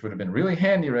specifically, which would have been really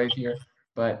handy right here.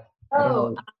 But I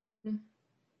don't know.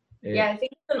 Yeah, I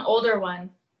think it's an older one.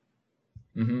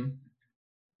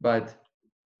 But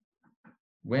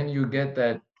when you get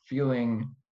that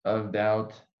feeling of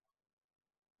doubt,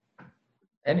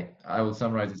 and I will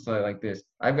summarize it slightly like this.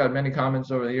 I've got many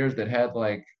comments over the years that had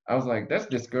like, I was like, that's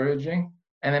discouraging.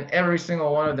 And then every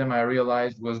single one of them I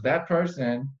realized was that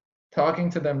person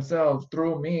talking to themselves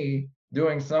through me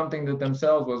doing something that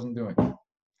themselves wasn't doing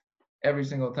every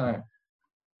single time.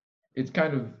 It's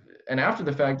kind of, and after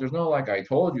the fact, there's no like, I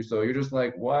told you so. You're just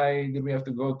like, why did we have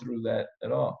to go through that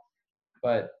at all?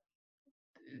 But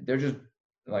they're just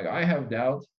like, I have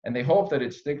doubts and they hope that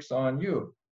it sticks on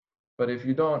you. But if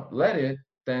you don't let it,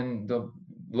 then they'll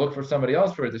look for somebody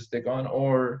else for it to stick on,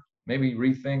 or maybe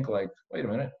rethink like, wait a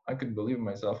minute, I could believe in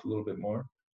myself a little bit more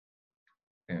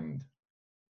and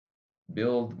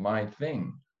build my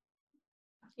thing.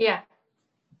 Yeah.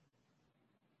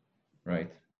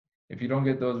 Right. If you don't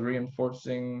get those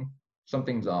reinforcing,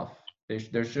 something's off.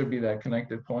 There should be that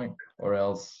connected point, or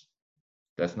else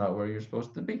that's not where you're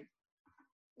supposed to be.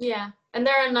 Yeah. And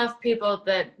there are enough people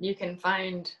that you can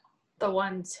find the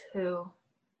ones who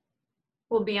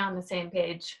will be on the same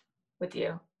page with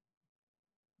you.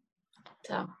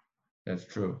 So that's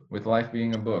true. With life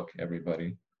being a book,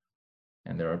 everybody,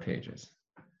 and there are pages.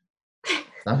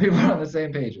 Some people are on the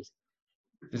same pages.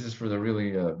 This is for the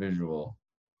really visual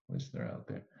listener out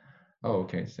there. Oh,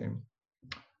 okay, same.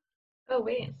 Oh,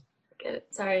 wait. Get it.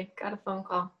 Sorry, got a phone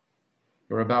call.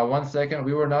 For about 1 second,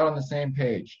 we were not on the same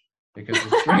page because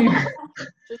the screen.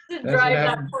 Just to drive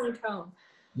that point home.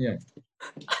 Yeah.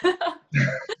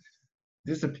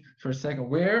 Just for a second,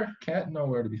 where? Cat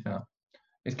nowhere to be found.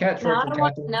 Is cat short now for I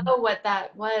cat? want to know what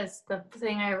that was, the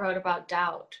thing I wrote about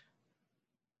doubt.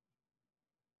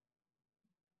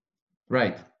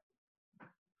 Right.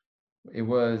 It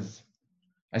was,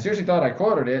 I seriously thought I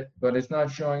quoted it, but it's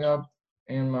not showing up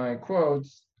in my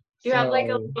quotes. Do you have like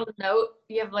a little note?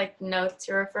 You have like notes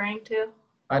you're referring to?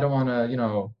 I don't want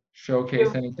to,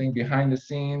 showcase anything behind the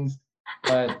scenes,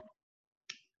 but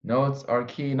notes are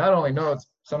key. Not only notes,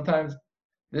 sometimes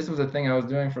this was a thing I was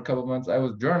doing for a couple of months. I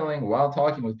was journaling while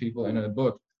talking with people in a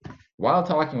book. While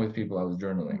talking with people, I was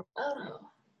journaling. Oh.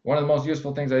 One of the most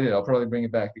useful things I did. I'll probably bring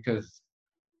it back because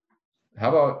how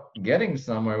about getting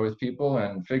somewhere with people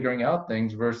and figuring out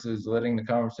things versus letting the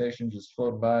conversation just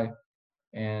float by?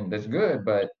 And that's good,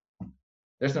 but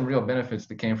there's some real benefits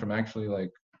that came from actually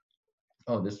like,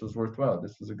 oh, this was worthwhile.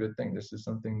 This was a good thing. This is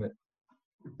something that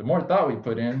the more thought we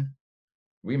put in,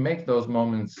 we make those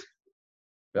moments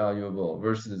valuable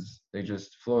versus they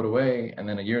just float away. And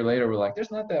then a year later, we're like,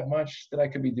 there's not that much that I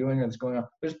could be doing that's going on.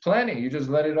 There's plenty. You just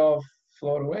let it all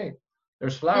float away.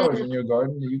 There's flowers Mm, in your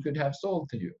garden that you could have sold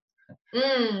to you.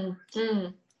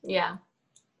 yeah.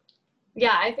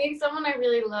 Yeah, I think someone I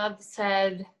really loved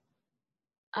said,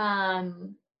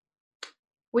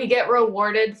 we get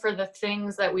rewarded for the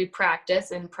things that we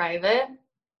practice in private.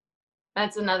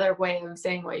 That's another way of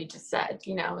saying what you just said.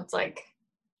 You know, it's like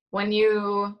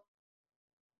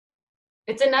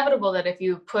it's inevitable that if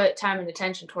you put time and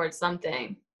attention towards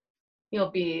something, you'll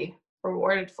be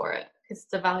rewarded for it. It's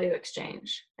the value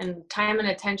exchange. And time and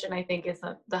attention, I think, is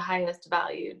the highest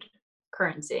valued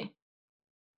currency.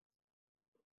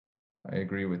 I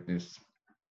agree with this.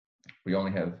 We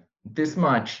only have this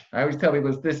much. I always tell people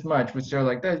it's this much, which they're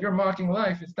like, that you're mocking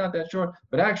life. It's not that short.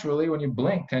 But actually, when you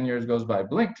blink, 10 years goes by.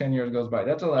 Blink, 10 years goes by.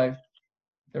 That's a life.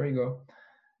 There you go.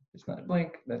 It's not a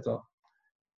blink. That's all.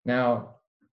 Now,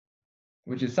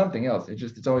 which is something else.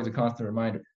 It's always a constant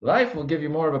reminder. Life will give you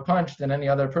more of a punch than any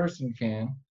other person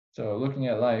can. So looking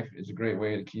at life is a great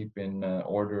way to keep in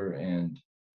order and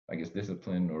I guess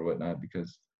discipline or whatnot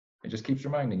because it just keeps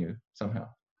reminding you somehow.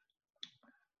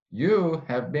 You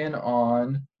have been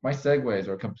on my segues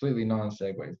are completely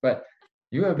non-segues, but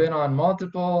you have been on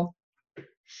multiple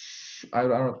I don't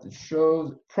know if the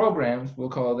shows programs we'll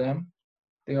call them.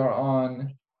 They are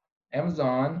on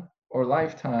Amazon or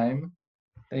Lifetime.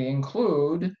 They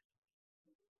include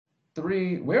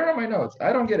three. Where are my notes?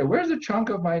 I don't get it. Where's the chunk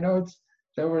of my notes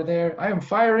that were there? I am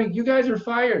firing. You guys are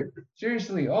fired.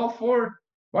 Seriously, all four.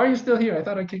 Why are you still here? I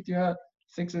thought I kicked you out.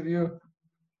 Six of you.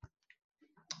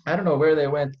 I don't know where they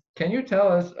went. Can you tell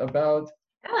us about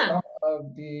Yeah. some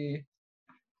of the?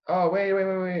 Oh,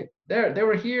 wait. There, they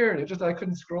were here. It's just I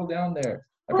couldn't scroll down there.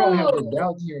 I probably have the Oh,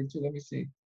 doubt here too. Let me see.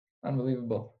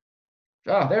 Unbelievable.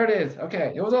 Ah, there it is.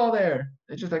 Okay, it was all there.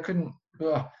 It's just I couldn't.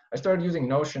 Ugh. I started using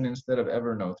Notion instead of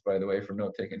Evernote, by the way, for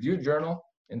note taking. Do you journal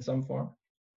in some form?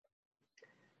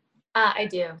 I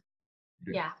do. You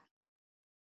do. Yeah,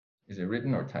 Is it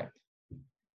written or typed?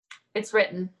 it's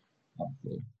written. Oh,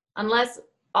 good. Unless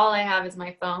all I have is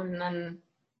my phone, and then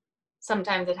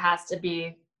sometimes it has to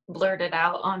be blurted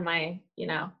out on my,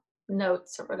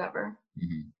 notes or whatever.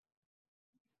 Mhm.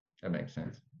 That makes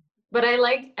sense. But I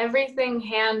like everything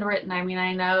handwritten. I mean,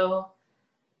 I know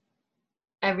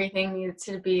everything needs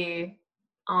to be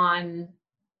on,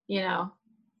 you know,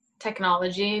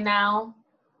 technology now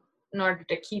in order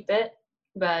to keep it,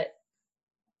 but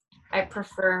I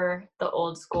prefer the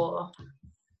old school.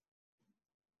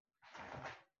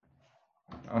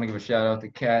 I want to give a shout out to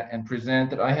Kat and present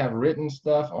that I have written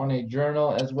stuff on a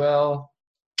journal as well,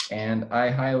 and I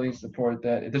highly support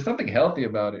that. There's something healthy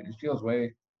about it. It feels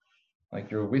way like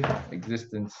you're with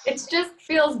existence. It just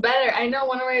feels better. I know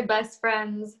one of my best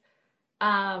friends,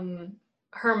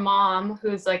 her mom,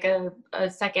 who's like a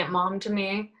second mom to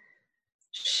me,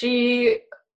 she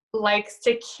likes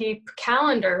to keep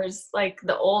calendars like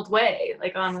the old way,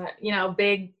 like on a,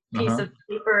 big piece Uh-huh. of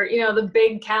paper, the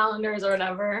big calendars or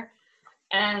whatever.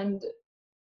 And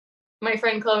my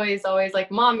friend Chloe is always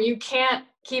like, Mom, you can't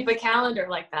keep a calendar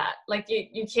like that. Like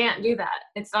you can't do that.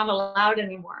 It's not allowed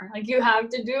anymore. Like you have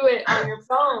to do it on your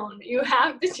phone. You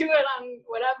have to do it on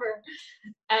whatever.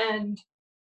 And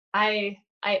I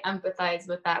empathize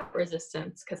with that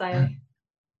resistance because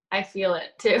I feel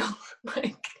it too.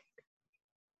 Like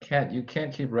Kat, you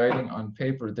can't keep writing on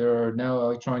paper. There are now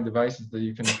electronic devices that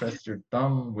you can press your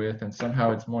thumb with, and somehow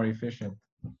it's more efficient.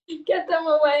 get them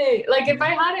away. Like if I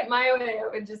had it my way, I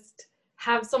would just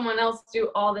have someone else do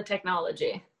all the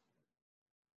technology.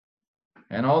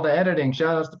 And all the editing.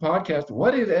 Shout outs to podcast.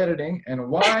 What is editing, and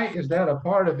why is that a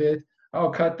part of it? Oh,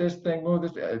 cut this thing, move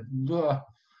this.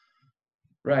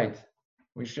 Right.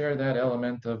 We share that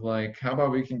element of like, how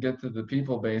about we can get to the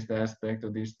people-based aspect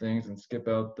of these things and skip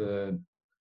out the,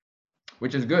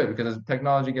 which is good because as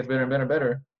technology gets better and better and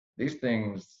better, these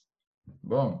things,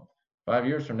 boom. 5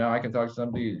 years from now, I can talk to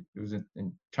somebody who's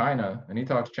in China and he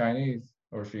talks Chinese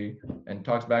or she and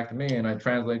talks back to me and I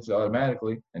translate it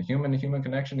automatically and human to human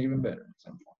connection even better.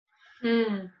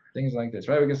 Things like this,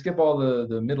 right? We can skip all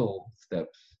the middle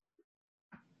steps.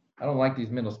 I don't like these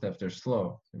middle steps. They're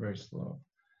slow. They're very slow.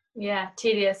 Yeah,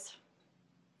 tedious.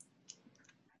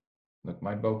 Look,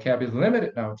 my vocab is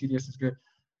limited now. Tedious is good.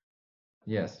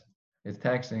 Yes, it's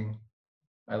taxing.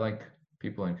 I like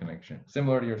people in connection,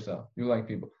 similar to yourself. You like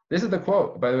people. This is the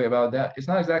quote, by the way, about that. It's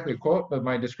not exactly a quote, but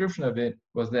my description of it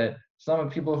was that some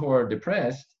people who are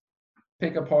depressed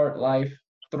pick apart life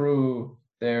through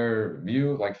their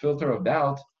view, like filter of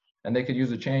doubt, and they could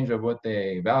use a change of what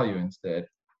they value instead.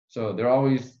 So they're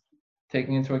always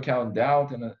taking into account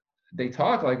doubt, and they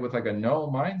talk like with like a no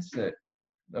mindset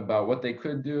about what they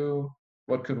could do,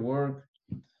 what could work.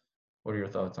 What are your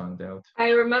thoughts on doubt? I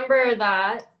remember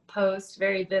that post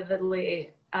very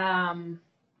vividly.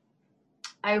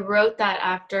 I wrote that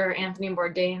after Anthony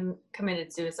Bourdain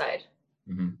committed suicide.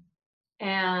 Mm-hmm.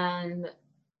 And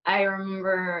I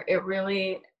remember it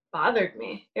really bothered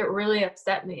me. It really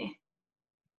upset me.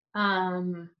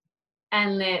 And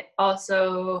it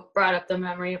also brought up the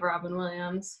memory of Robin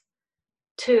Williams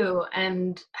too,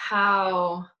 and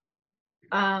how,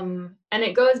 and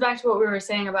it goes back to what we were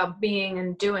saying about being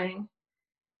and doing.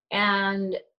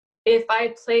 And if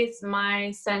I place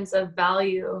my sense of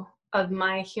value of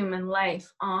my human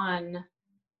life on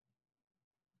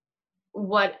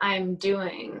what I'm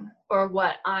doing or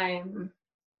what I'm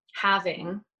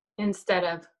having instead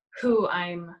of who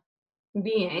I'm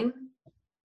being,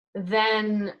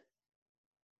 then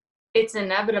it's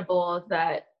inevitable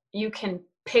that you can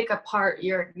pick apart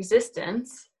your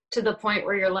existence to the point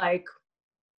where you're like,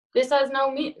 this has no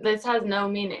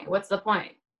meaning. What's the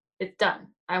point? It's done.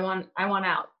 I want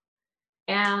out.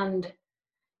 And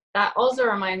that also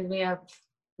reminds me of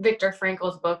Viktor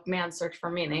Frankl's book, Man's Search for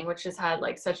Meaning, which has had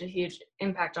like such a huge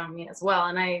impact on me as well.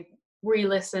 And I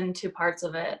re-listen to parts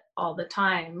of it all the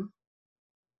time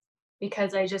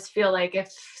because I just feel like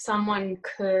if someone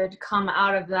could come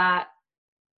out of that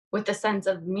with a sense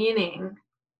of meaning,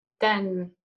 then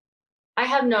I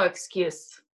have no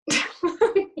excuse.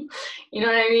 You know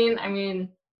what I mean? I mean,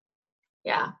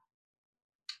 yeah.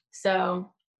 So,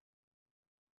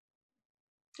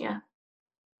 yeah.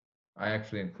 I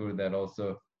actually included that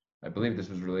also. I believe this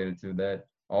was related to that.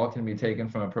 All can be taken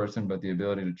from a person, but the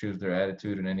ability to choose their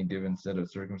attitude in any given set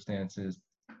of circumstances.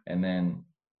 And then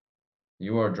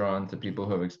you are drawn to people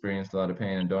who have experienced a lot of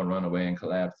pain and don't run away and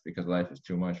collapse because life is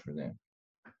too much for them.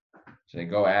 So they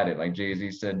go at it. Like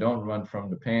Jay-Z said, don't run from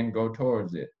the pain, go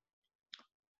towards it.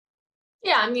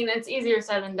 Yeah, I mean, it's easier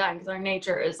said than done because our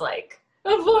nature is like,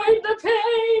 avoid the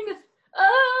pain.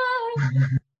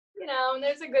 You know, and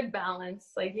there's a good balance.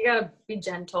 Like, you gotta be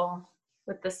gentle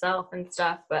with the self and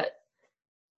stuff. But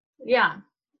yeah.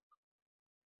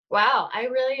 Wow, I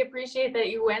really appreciate that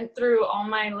you went through all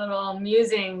my little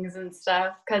musings and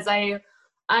stuff because I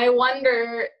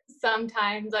wonder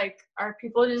sometimes, like, are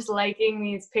people just liking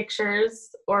these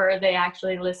pictures or are they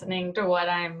actually listening to what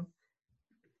I'm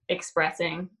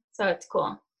expressing? So it's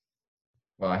cool.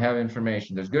 Well, I have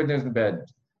information. There's good news and bad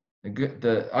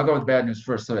news. I'll go with bad news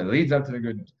first, so it leads up to the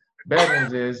good news.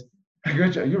 Bad news is,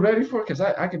 good job. You ready for it? Because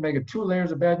I can make it 2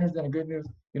 layers of bad news and a good news.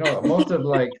 You know, most of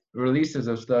like releases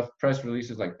of stuff, press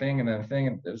releases, like thing and then thing,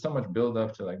 and there's so much build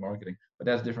up to like marketing, but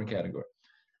that's a different category.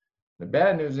 The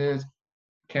bad news is,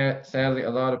 sadly, a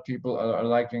lot of people are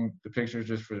liking the pictures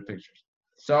just for the pictures.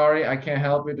 Sorry, I can't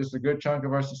help it. It's a good chunk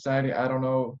of our society. I don't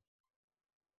know.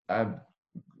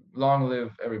 Long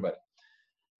live everybody.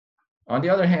 On the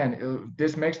other hand,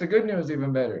 this makes the good news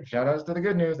even better. Shout outs to the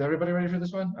good news. Everybody ready for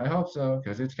this one? I hope so,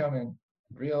 because it's coming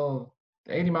real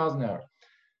 80 miles an hour.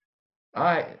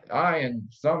 I and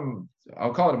some,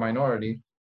 I'll call it a minority,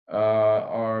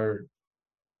 are,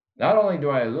 not only do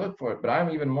I look for it, but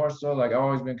I'm even more so like I've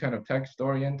always been kind of text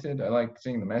oriented. I like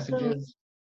seeing the messages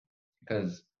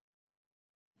because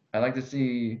I like to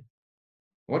see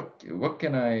what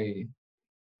can I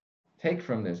take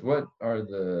from this? What are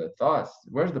the thoughts?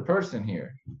 Where's the person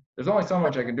here? There's only so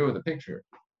much I can do with a picture.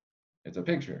 It's a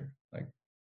picture. Like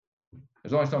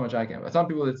there's only so much I can. But some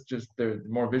people it's just they're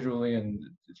more visually and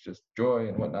it's just joy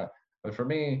and whatnot. But for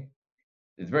me,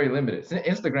 it's very limited.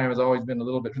 Instagram has always been a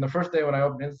little bit from the first day when I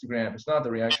opened Instagram, it's not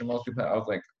the reaction most people have. I was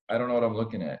like, I don't know what I'm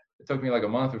looking at. It took me like a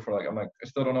month before I'm like, I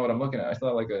still don't know what I'm looking at. I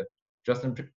saw like a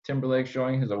Justin Timberlake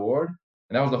showing his award,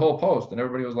 and that was the whole post, and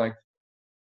everybody was like,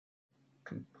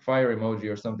 fire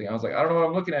emoji or something. I was like, I don't know what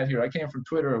I'm looking at here. I came from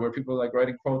Twitter where people are like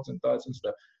writing quotes and thoughts and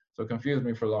stuff. So it confused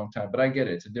me for a long time. But I get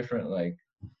it. It's a different like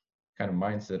kind of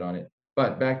mindset on it.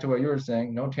 But back to what you were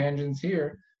saying, no tangents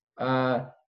here.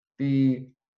 The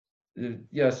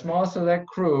yeah, small select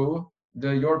crew,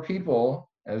 your people,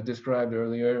 as described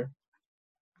earlier,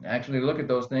 actually look at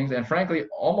those things and frankly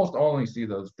almost only see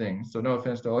those things. So no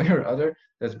offense to all your other,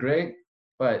 that's great.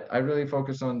 But I really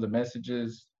focus on the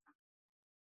messages,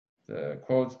 the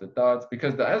quotes, the thoughts,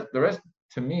 because the rest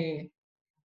to me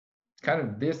kind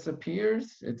of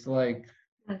disappears. It's like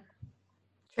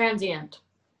transient.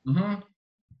 mm-hmm.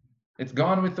 it's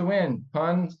Gone with the Wind,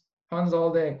 puns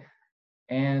all day.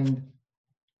 And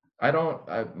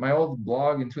my old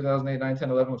blog in 2008, 9, 10,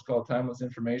 11 was called Timeless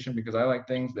Information because I like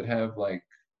things that have like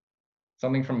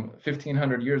something from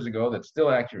 1500 years ago that's still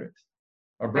accurate.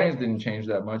 Our brains didn't change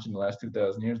that much in the last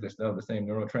 2000 years. They still have the same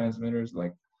neurotransmitters.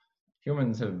 Like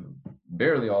humans have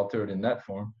barely altered in that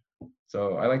form.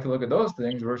 So I like to look at those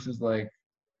things versus like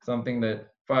something that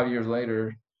 5 years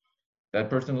later that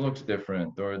person looks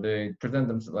different or they present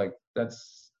themselves like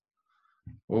that's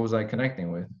what was I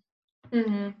connecting with?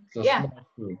 So Yeah, small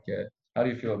fruit, yeah. How do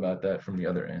you feel about that from the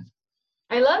other end?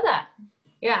 I love that.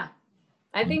 Yeah,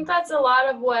 I think that's a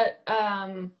lot of what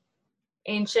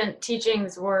ancient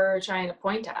teachings were trying to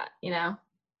point at, you know?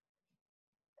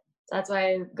 That's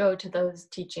why I go to those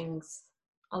teachings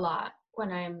a lot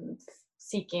when I'm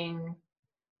seeking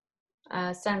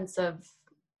a sense of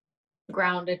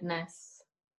groundedness.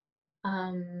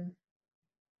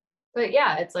 But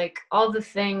yeah, it's like all the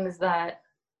things that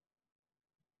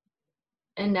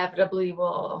inevitably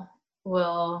will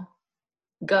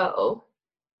go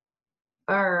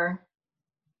are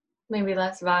maybe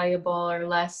less valuable or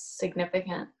less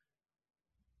significant.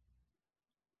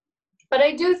 But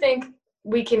I do think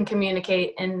we can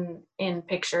communicate in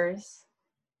pictures,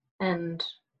 and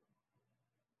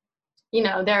you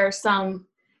know there are some,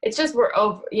 it's just we're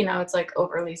over, you know, it's like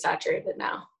overly saturated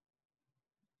now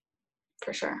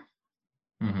for sure.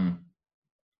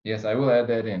 Yes, I will add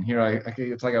that in here.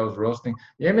 It's like I was roasting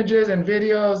images and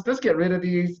videos. Let's get rid of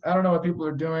these. I don't know what people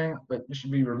are doing, but it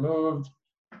should be removed.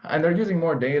 And they're using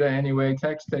more data anyway.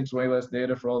 Text takes way less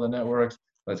data for all the networks.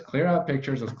 Let's clear out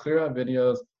pictures. Let's clear out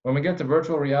videos. When we get to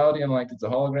virtual reality and like it's a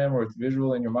hologram or it's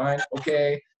visual in your mind,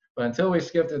 okay. But until we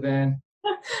skip to then,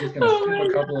 just gonna skip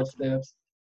a couple of steps.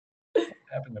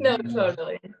 No,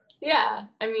 totally. Yeah,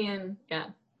 I mean, yeah.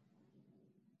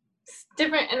 It's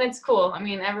different and it's cool. I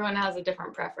mean, everyone has a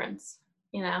different preference,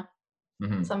 you know?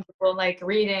 Some people like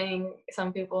reading,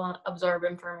 some people absorb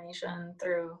information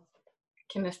through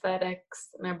kinesthetics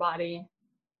in their body.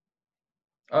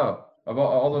 Oh, of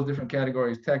all those different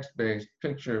categories, text-based,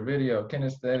 picture, video,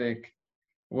 kinesthetic,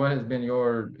 what has been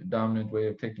your dominant way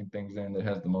of taking things in that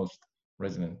has the most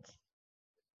resonance?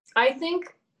 I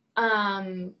think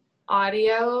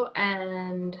audio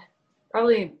and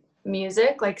probably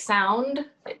music, like sound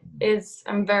is,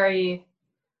 I'm very,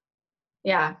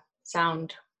 yeah,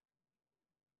 sound,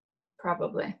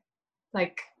 probably.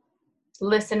 Like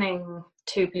listening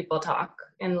to people talk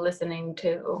and listening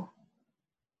to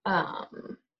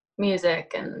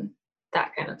music and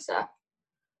that kind of stuff.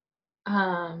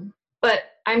 But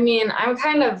I mean, I'm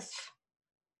kind of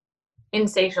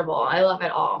insatiable. I love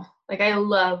it all. Like I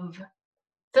love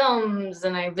films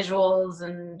and visuals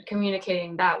and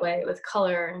communicating that way with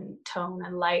color and tone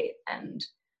and light, and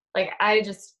like I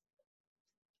just,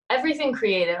 everything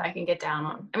creative I can get down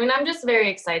on. I mean, I'm just very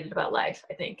excited about life,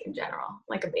 I think, in general,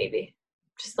 like a baby.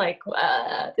 Just like,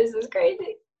 this is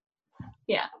crazy.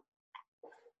 Yeah.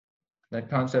 That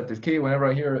concept is key. Whenever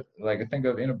I hear, like, I think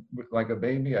of like a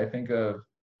baby, I think of,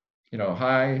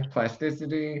 high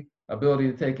plasticity, ability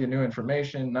to take in new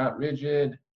information, not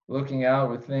rigid, looking out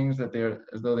with things that they're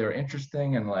as though they're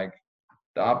interesting, and like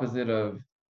the opposite of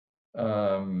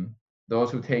those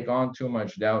who take on too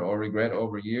much doubt or regret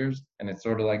over years. And it's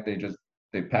sort of like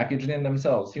they package it in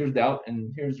themselves. Here's doubt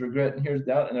and here's regret and here's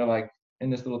doubt, and they're like in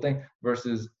this little thing.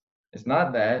 Versus it's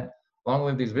not that. Long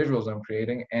live these visuals I'm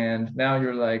creating, and now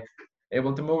you're like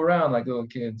able to move around like little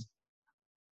kids.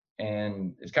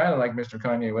 And it's kind of like Mr.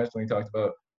 Kanye West when he talked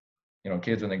about,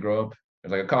 kids when they grow up,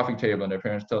 there's like a coffee table and their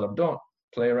parents tell them, don't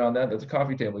play around that. That's a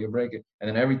coffee table. You'll break it. And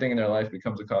then everything in their life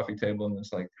becomes a coffee table. And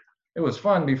it's like, it was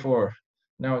fun before.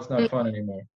 Now it's not fun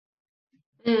anymore.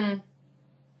 Mm.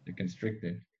 You're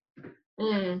constricted.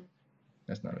 Mm.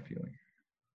 That's not a feeling.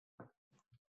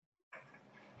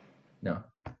 No.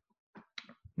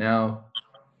 Now,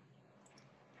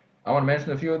 I want to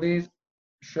mention a few of these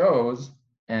shows,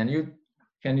 and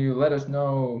can you let us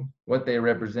know what they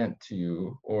represent to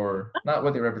you, or not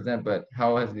what they represent, but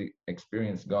how has the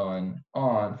experience gone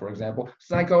on? For example,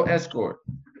 Psycho Escort.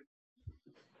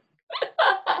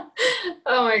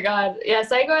 Oh my God. Yeah,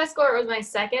 Psycho Escort was my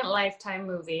second Lifetime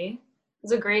movie. It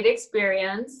was a great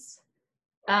experience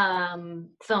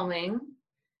filming,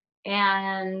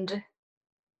 and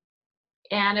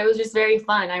it was just very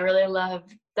fun. I really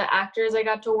loved the actors I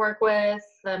got to work with,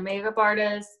 the makeup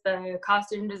artist, the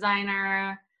costume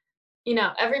designer.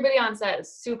 Everybody on set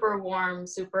is super warm,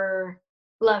 super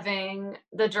loving.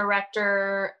 The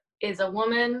director is a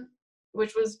woman,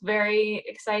 which was very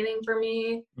exciting for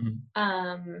me.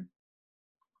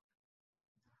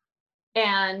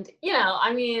 And, you know,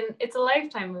 I mean, it's a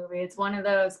Lifetime movie. It's one of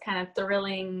those kind of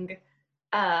thrilling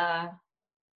uh,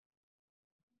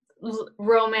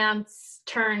 romance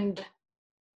turned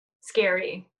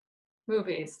scary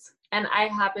movies. And I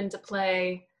happen to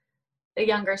play the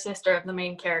younger sister of the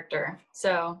main character.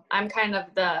 So I'm kind of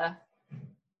the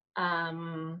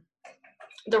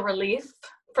relief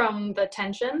from the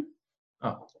tension.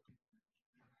 Oh,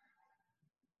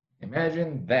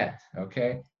 imagine that.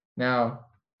 Okay. Now,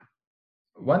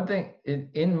 one thing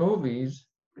in movies,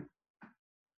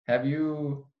 have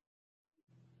you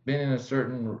been in a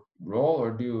certain role,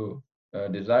 or do you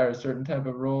desire a certain type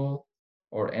of role,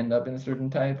 or end up in a certain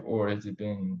type, or has it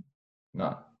been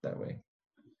not that way?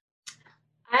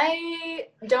 I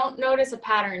don't notice a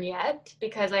pattern yet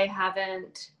because I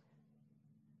haven't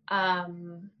I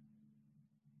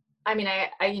mean I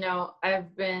you know,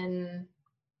 I've been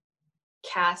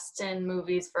cast in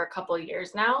movies for a couple of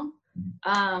years now.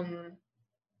 Um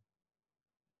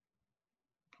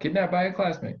Kidnapped by a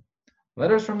Classmate,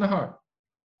 Letters from the Heart.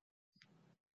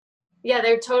 yeah,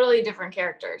 they're totally different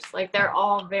characters. Like they're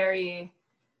all very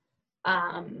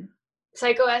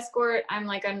Psycho Escort, I'm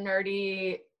like a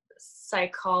nerdy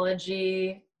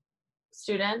psychology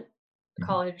student,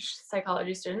 college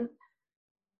psychology student.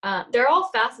 They're all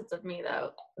facets of me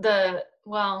though.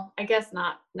 Well, I guess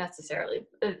not necessarily.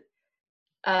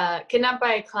 Kidnapped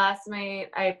by a Classmate,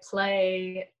 I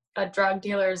play a drug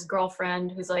dealer's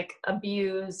girlfriend who's like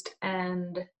abused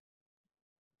and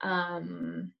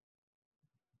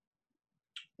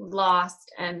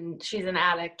lost, and she's an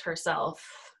addict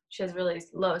herself. She has really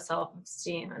low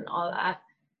self-esteem and all that.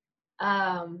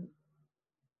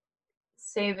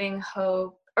 Saving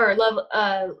Hope or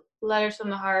Letters from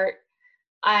the Heart,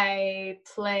 I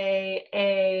play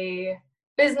a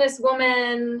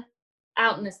businesswoman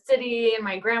out in the city, and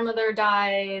my grandmother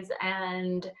dies,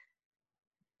 and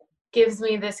she gives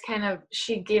me this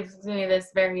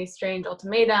very strange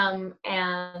ultimatum,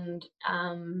 and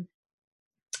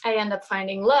I end up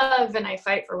finding love, and I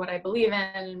fight for what I believe in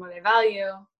and what I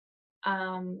value.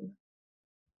 And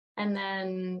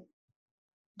then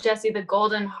Jessie the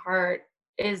Golden Heart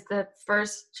is the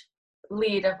first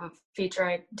lead of a feature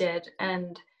I did,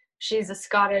 and she's a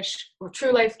Scottish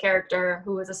true life character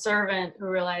who is a servant who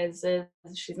realizes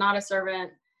she's not a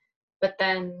servant, but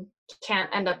then can't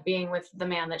end up being with the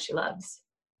man that she loves.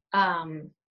 So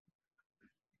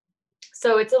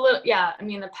it's a little, yeah, I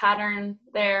mean, the pattern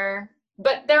there,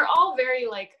 but they're all very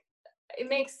like, it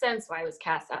makes sense why I was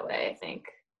cast that way, I think.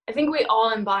 I think we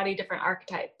all embody different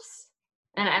archetypes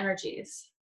and energies.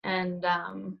 And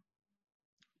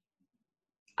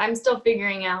I'm still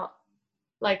figuring out,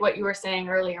 like what you were saying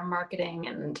earlier, marketing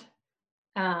and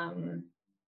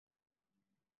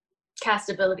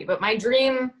castability. But my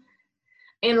dream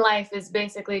in life is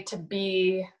basically to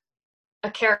be a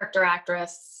character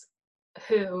actress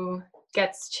who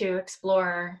gets to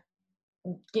explore,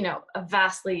 you know, a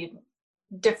vastly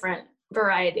different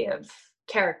variety of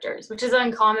characters, which is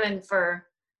uncommon for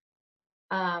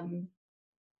a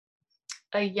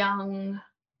young,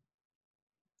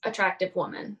 attractive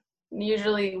woman.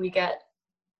 Usually we get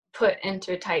put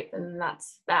into a type, and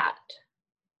that's that.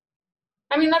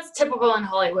 I mean, that's typical in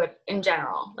Hollywood in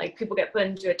general. Like people get put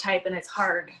into a type, and it's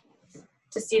hard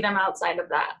to see them outside of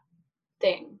that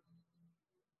thing.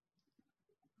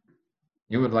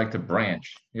 You would like to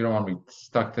branch. You don't want to be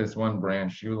stuck to this one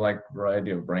branch. You like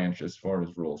variety of branches for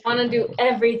his rules. Want to do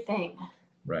everything.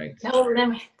 Right. No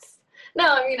limits. No,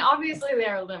 I mean, obviously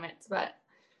there are limits, but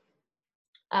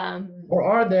or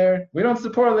are there? We don't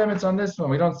support limits on this one.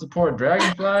 We don't support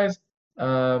dragonflies.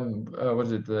 What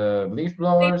is it? The leaf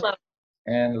blowers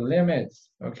and limits.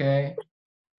 Okay.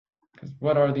 Because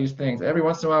what are these things? Every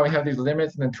once in a while we have these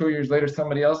limits, and then 2 years later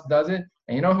somebody else does it.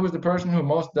 And you know who's the person who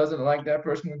most doesn't like that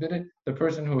person who did it? The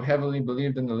person who heavily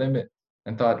believed in the limit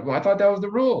and thought, well, I thought that was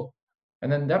the rule. And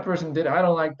then that person did it. I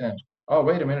don't like them. Oh,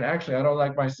 wait a minute. Actually, I don't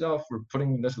like myself for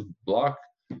putting this block.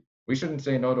 We shouldn't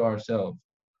say no to ourselves.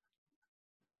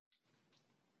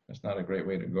 That's not a great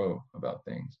way to go about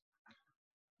things.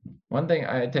 One thing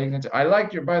I had taken into, I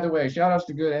liked your, by the way, shout outs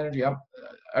to good energy. I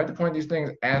have to point these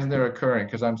things as they're occurring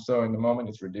because I'm so in the moment,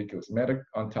 it's ridiculous. Meta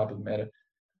on top of meta.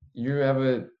 You have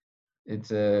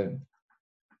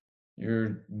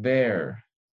you're there.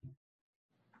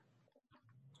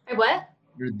 What?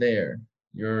 You're there.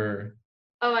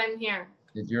 Oh, I'm here.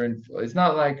 It's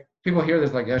not like people hear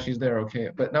this like, yeah, she's there, okay.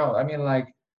 But no, I mean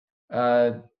like,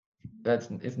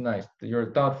 it's nice.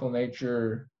 Your thoughtful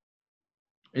nature,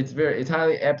 it's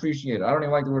highly appreciated. I don't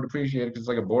even like the word appreciated because it's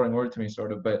like a boring word to me,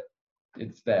 sort of, but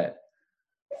it's that.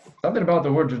 Something about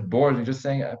the word just bores me. Just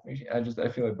saying I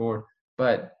feel like bored.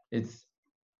 But it's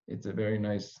it's a very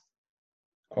nice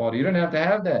quality. You don't have to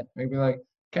have that. Maybe like,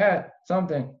 cat,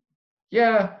 something.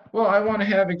 Yeah, well, I want to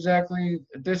have exactly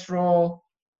this role,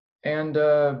 and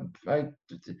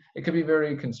it could be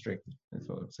very constricted. That's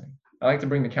what I'm saying. I like to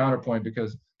bring the counterpoint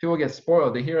because people get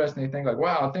spoiled. They hear us and they think like,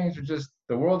 wow, things are just,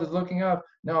 the world is looking up.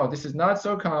 No, this is not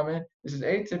so common. This is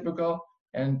atypical,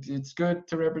 and it's good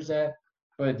to represent.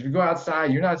 But if you go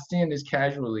outside, you're not seeing this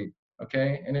casually,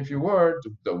 okay? And if you were,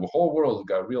 the whole world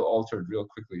got real altered real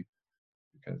quickly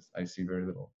because I see very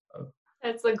little of.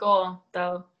 That's the goal,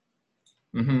 though.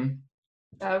 Mm-hmm.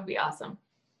 That would be awesome.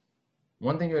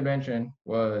 One thing you had mentioned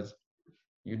was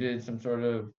you did some sort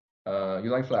of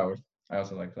you like flowers. I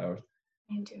also like flowers.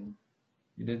 Me too.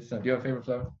 You did some. Do you have a favorite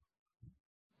flower?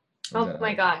 Oh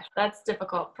my gosh, that's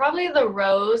difficult. Probably the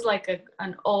rose, like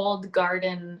an old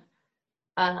garden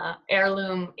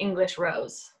heirloom English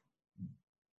rose.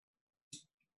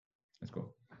 That's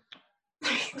cool.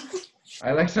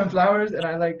 I like sunflowers and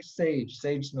I like sage.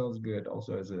 Sage smells good.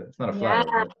 Also, it's not a flower.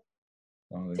 Yeah,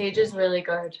 But sage is really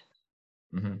good.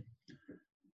 Mm-hmm.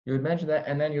 You had mentioned that,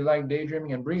 and then you like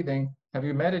daydreaming and breathing. Have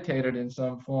you meditated in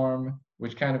some form,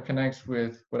 which kind of connects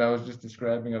with what I was just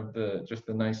describing of the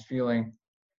nice feeling?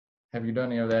 Have you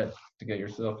done any of that to get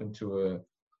yourself into a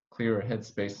clearer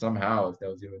headspace somehow, if that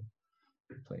was even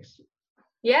the place?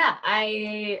 Yeah,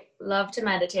 I love to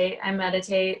meditate. I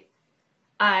meditate.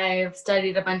 I've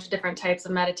studied a bunch of different types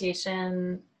of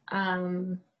meditation.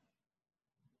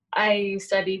 I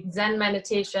studied Zen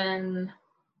meditation,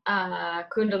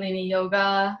 Kundalini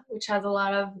yoga, which has a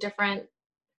lot of different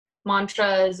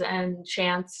mantras and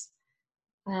chants.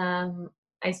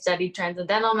 I studied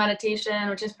transcendental meditation,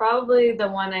 which is probably the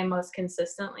one I most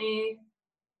consistently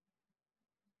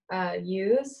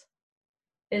use,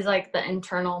 is like the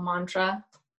internal mantra.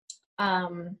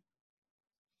 20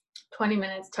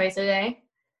 minutes twice a day.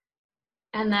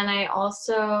 And then I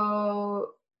also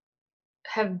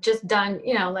have just done,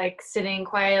 like sitting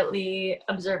quietly,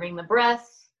 observing the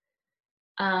breath.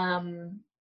 And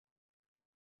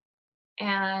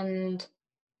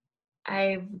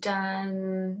I've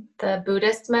done the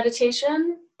Buddhist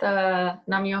meditation, the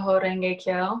Nam-myoho Renge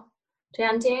Kyo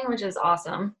chanting, which is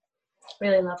awesome.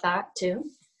 Really love that too.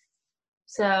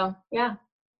 So yeah,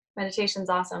 meditation's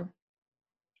awesome.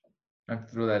 I have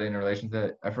to throw that in relation to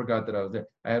that. I forgot that I was there.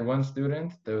 I had one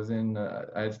student that was in,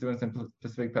 I had students in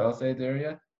Pacific Palisades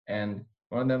area, and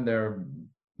one of them, their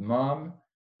mom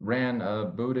ran a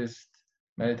Buddhist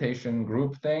meditation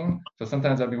group thing. So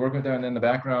sometimes I'd be working with them, and in the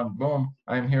background, boom,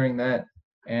 I'm hearing that.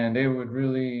 And they would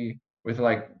really, with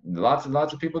like lots and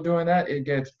lots of people doing that, it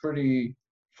gets pretty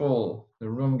full. The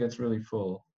room gets really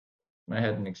full. I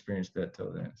hadn't experienced that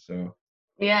till then. So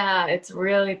Yeah, it's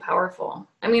really powerful.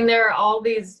 I mean, there are all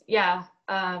these,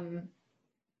 I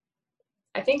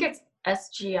think it's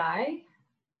SGI.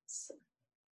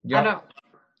 yeah, I don't,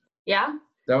 yeah.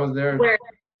 that was their Where,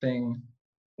 thing.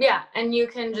 yeah, and you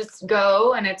can just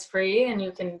go and it's free and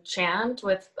you can chant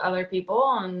with other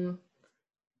people and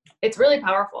it's really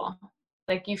powerful.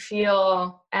 Like you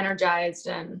feel energized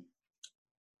and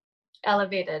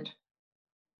elevated.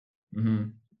 Mm-hmm.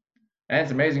 And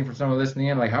it's amazing for someone listening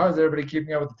in, like, how is everybody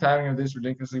keeping up with the timing of this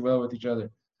ridiculously well with each other?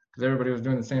 Because everybody was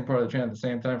doing the same part of the chant at the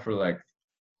same time for like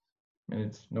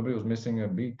minutes. Nobody was missing a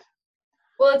beat.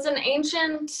 Well, it's an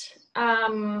ancient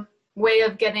way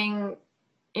of getting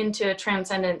into a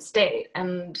transcendent state,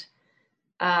 and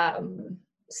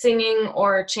singing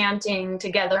or chanting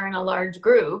together in a large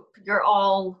group, you're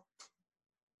all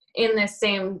in this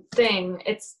same thing.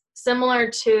 It's similar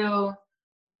to,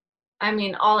 I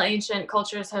mean, all ancient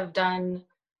cultures have done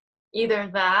either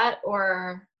that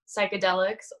or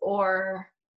psychedelics, or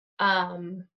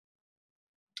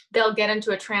they'll get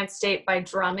into a trance state by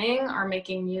drumming or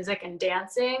making music and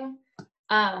dancing.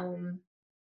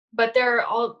 But there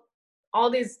are all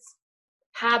these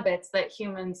habits that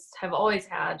humans have always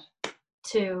had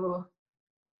to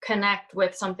connect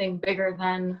with something bigger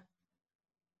than,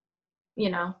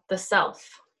 the self,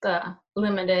 the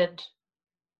limited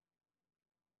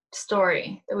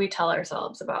story that we tell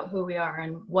ourselves about who we are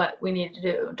and what we need to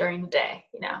do during the day.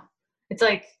 It's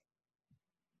like,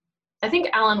 I think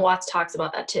Alan Watts talks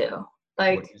about that too.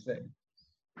 Like, What did you say?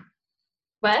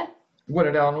 what? What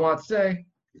did Alan Watts say?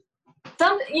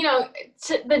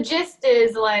 The gist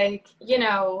is like,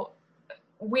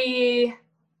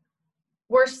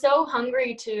 we're so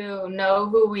hungry to know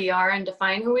who we are and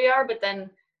define who we are, but then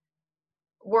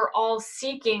we're all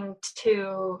seeking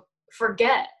to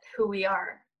forget who we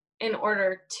are in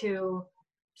order to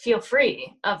feel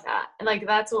free of that. Like,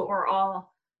 that's what we're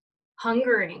all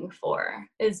hungering for,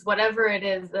 is whatever it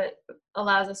is that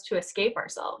allows us to escape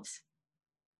ourselves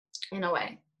in a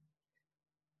way.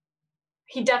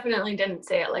 He definitely didn't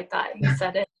say it like that. He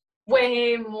said it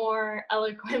way more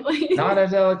eloquently. Not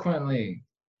as eloquently.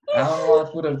 Alan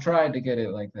Watts would have tried to get it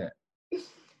like that.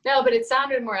 No, but it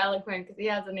sounded more eloquent because he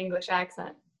has an English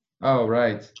accent. Oh,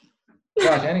 right.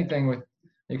 Gosh, anything with,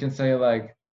 you can say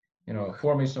like,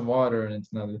 pour me some water, and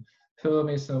it's another, fill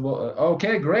me some water.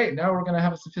 Okay, great. Now we're going to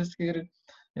have a sophisticated,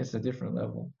 it's a different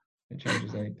level. It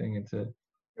changes anything into, It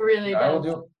really I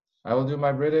does. will do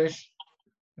my British.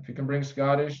 If you can bring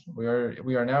Scottish, we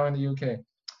are now in the UK.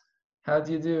 How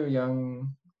do you do,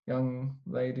 young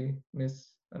lady,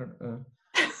 Miss? I don't know.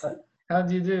 How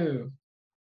do you do?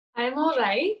 I'm all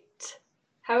right.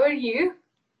 How are you?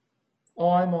 Oh,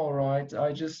 I'm all right.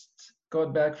 I just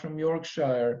got back from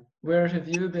Yorkshire. Where have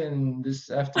you been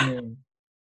this afternoon?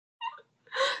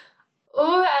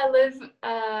 Oh, I live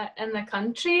in the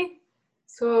country,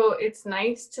 so it's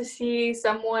nice to see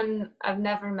someone I've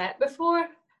never met before.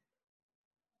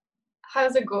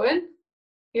 How's it going?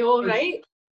 You all right?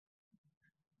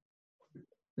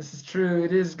 This is true.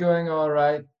 It is going all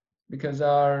right because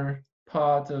our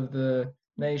part of the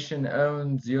nation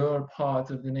owns your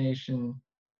part of the nation.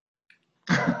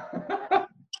 I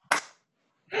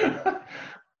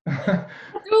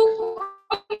don't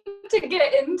want to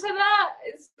get into that.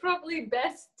 It's probably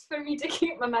best for me to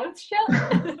keep my mouth shut.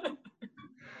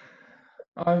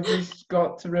 I've just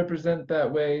got to represent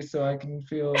that way so I can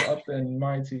feel up and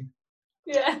mighty.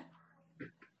 Yeah.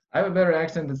 I have a better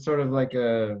accent that's sort of like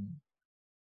a,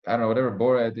 I don't know, whatever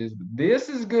Borat is. But this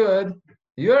is good.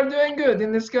 You are doing good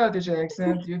in the Scottish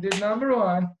accent. You did number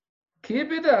one.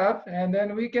 Keep it up, and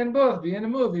then we can both be in a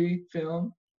movie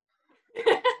film.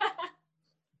 That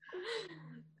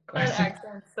Classic.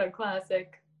 accent's so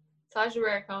classic. Sacha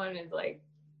Baron Cohen is like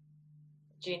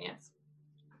genius.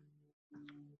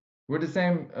 We're the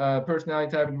same personality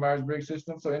type in Myers-Briggs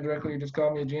system, so indirectly you just call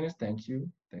me a genius. Thank you.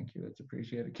 Thank you. That's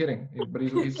appreciated. Kidding. But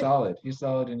he's solid. He's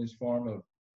solid in his form of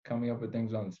coming up with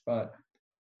things on the spot.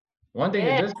 One thing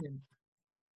that Yeah.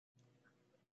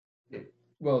 does,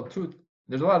 well,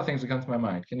 there's a lot of things that come to my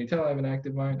mind. Can you tell I have an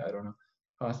active mind? I don't know.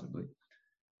 Possibly.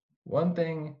 One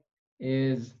thing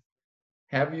is,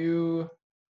 do you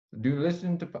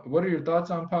listen to, what are your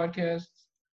thoughts on podcasts?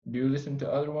 Do you listen to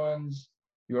other ones?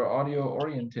 You're audio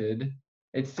oriented.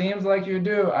 It seems like you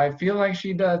do. I feel like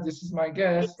she does. This is my I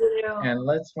guess. do. And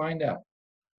let's find out.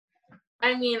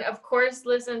 I mean, of course,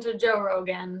 listen to Joe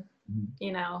Rogan. Mhm.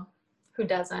 You know, who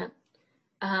doesn't?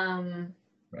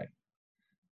 Right.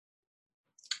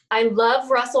 I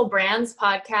love Russell Brand's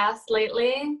podcast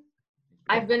lately.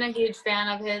 I've been a huge fan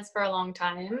of his for a long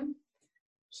time.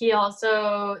 He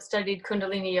also studied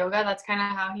Kundalini yoga. That's kind of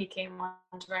how he came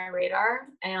onto my radar.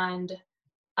 And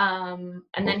then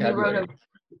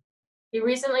he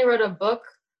recently wrote a book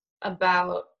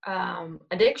about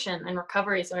addiction and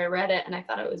recovery. So I read it and I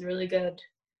thought it was really good.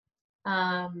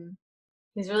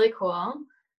 He's really cool.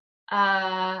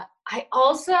 I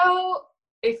also,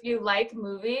 if you like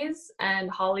movies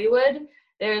and Hollywood,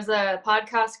 there's a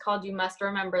podcast called You Must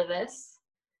Remember This.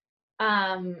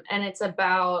 And it's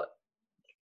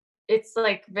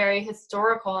like very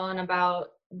historical and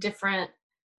about different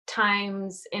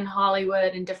times in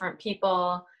Hollywood and different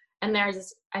people. And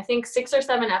there's, I think, 6 or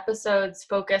 7 episodes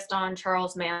focused on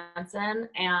Charles Manson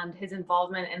and his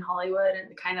involvement in Hollywood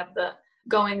and kind of the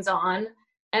goings on.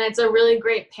 And it's a really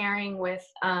great pairing with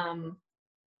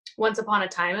Once Upon a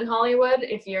Time in Hollywood.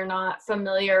 If you're not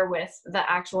familiar with the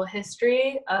actual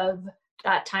history of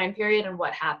that time period and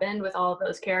what happened with all of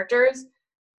those characters,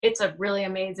 it's a really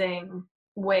amazing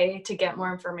way to get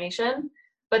more information.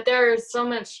 But there are so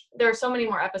many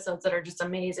more episodes that are just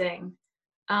amazing.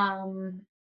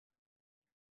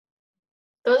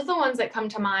 Those are the ones that come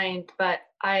to mind, but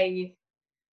I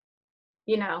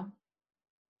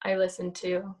listen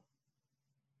to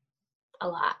a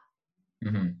lot.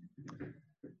 Mm-hmm. Do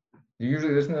you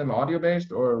usually listen to them audio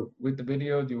based or with the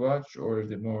video? Do you watch, or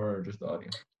is it more just audio?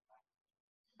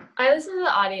 I listen to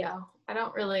the audio. I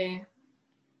don't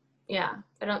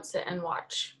sit and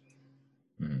watch.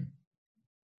 Mm-hmm.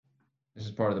 This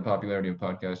is part of the popularity of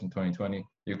podcasts in 2020.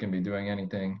 You can be doing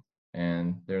anything,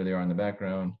 and there they are in the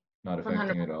background, not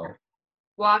affecting 100%. it all.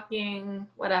 Walking,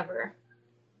 whatever.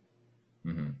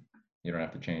 Mm-hmm. You don't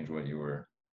have to change what you were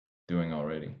doing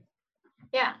already.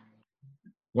 Yeah.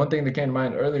 One thing that came to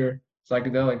mind earlier,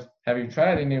 psychedelics. Have you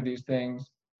tried any of these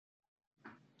things?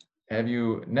 Have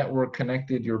you network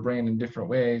connected your brain in different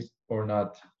ways, or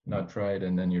not tried,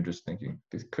 and then you're just thinking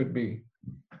this could be?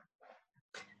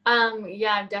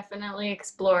 Yeah, I've definitely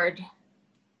explored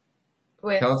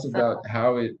with. Tell us about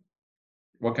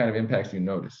what kind of impacts you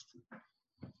noticed.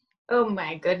 Oh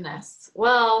my goodness.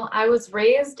 Well, I was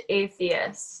raised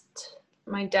atheist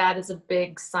My dad is a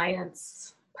big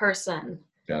science person.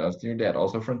 Shout out to your dad,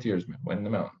 also frontiersman, went in the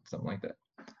mountain, something like that.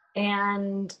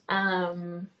 And I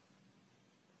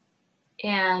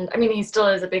mean, he still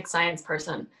is a big science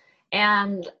person.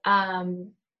 And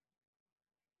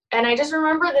I just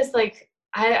remember this, like,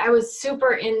 I was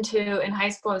super into, in high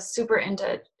school, I was super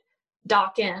into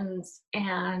Dawkins,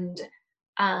 and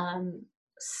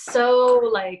so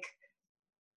like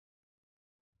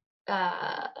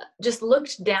just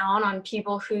looked down on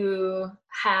people who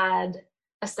had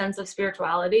a sense of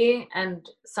spirituality and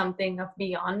something of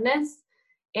beyondness.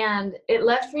 And it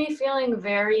left me feeling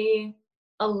very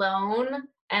alone,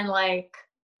 and like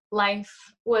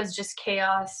life was just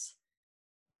chaos,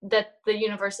 that the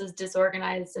universe is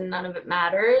disorganized and none of it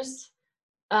matters.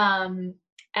 And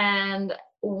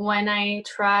when I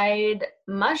tried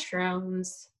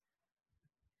mushrooms,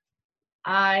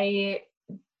 I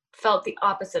felt the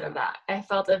opposite of that. I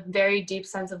felt a very deep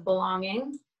sense of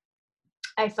belonging.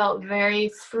 I felt very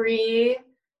free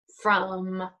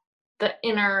from the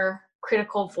inner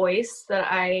critical voice that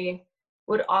I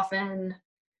would often,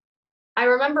 I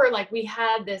remember like we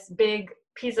had this big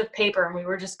piece of paper and we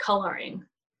were just coloring.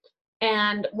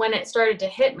 And when it started to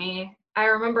hit me, I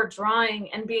remember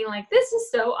drawing and being like, this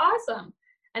is so awesome.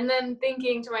 And then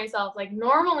thinking to myself, like,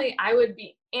 normally I would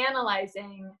be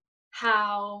analyzing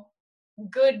how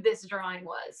good this drawing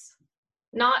was,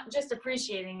 not just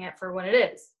appreciating it for what it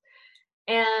is.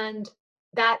 And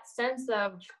that sense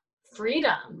of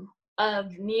freedom,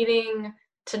 of needing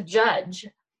to judge,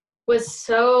 was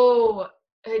so,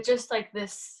 just like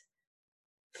this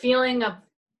feeling of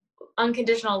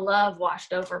unconditional love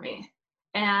washed over me,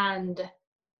 and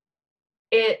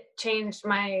it changed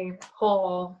my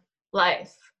whole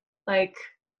life. Like,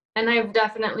 and I've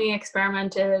definitely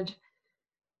experimented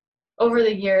over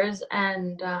the years,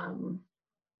 and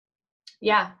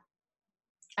yeah,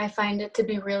 I find it to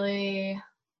be really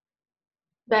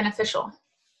beneficial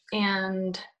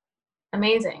and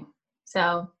amazing.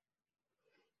 So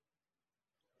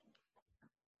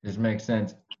This makes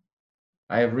sense.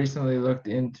 I have recently looked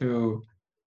into,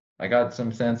 I got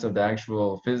some sense of the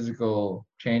actual physical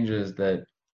changes that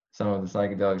some of the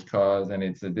psychedelics cause, and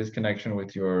it's a disconnection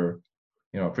with your,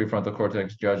 prefrontal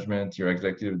cortex judgment, your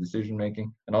executive decision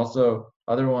making, and also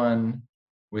other one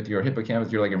with your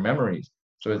hippocampus, your memories.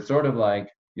 So it's sort of like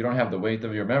you don't have the weight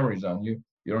of your memories on you,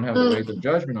 you don't have the weight of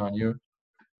judgment on you.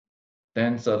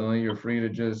 Then suddenly you're free to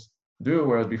just do,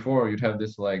 whereas before you'd have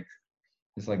this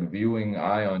viewing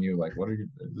eye on you, like, what are you,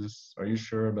 this, are you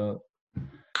sure about?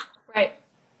 right.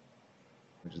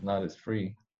 Which is not as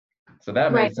free. So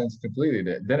that Right. made sense completely.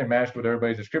 Then it matched with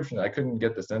everybody's description. I couldn't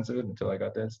get the sense of it until I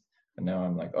got this. And now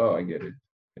I'm like, oh, I get it.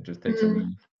 It just takes away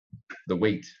the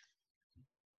weight.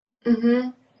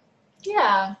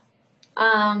 Yeah.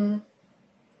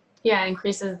 Yeah,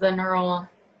 increases the neural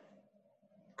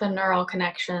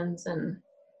connections, and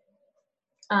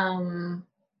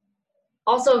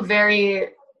also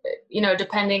very,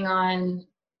 depending on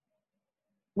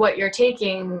what you're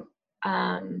taking,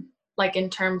 like in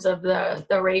terms of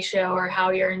the ratio or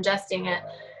how you're ingesting it,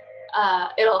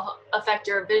 it'll affect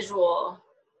your visual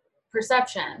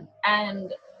perception,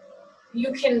 and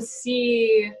you can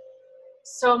see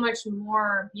so much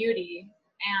more beauty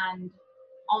and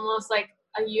almost like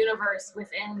a universe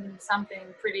within something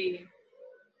pretty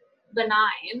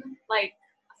benign, like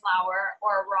a flower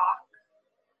or a rock.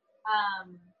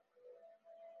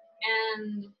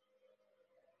 And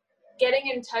getting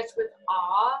in touch with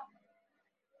awe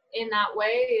in that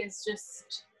way is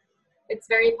just, it's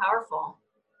very powerful.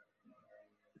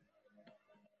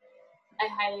 I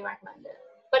highly recommend it.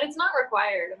 But it's not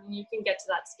required. I mean, you can get to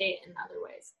that state in other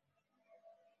ways.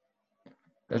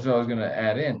 That's what I was going to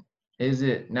add in. Is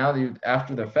it, now that you,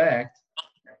 after the fact,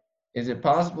 is it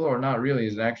possible or not really?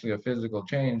 Is it actually a physical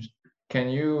change? Can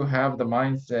you have the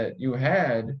mindset you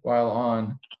had while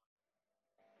on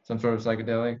some sort of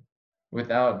psychedelic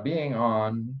without being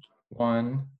on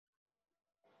one,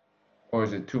 or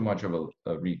is it too much of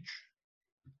a reach?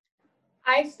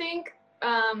 I think,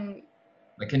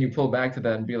 like, can you pull back to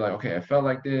that and be like, okay, I felt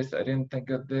like this, I didn't think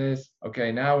of this.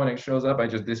 Okay, now when it shows up, I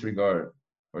just disregard.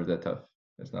 Or is that tough?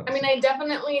 It's not. I mean, I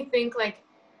definitely think like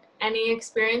any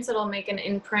experience, it'll make an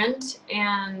imprint,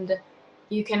 and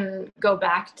you can go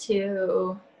back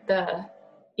to the,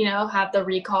 have the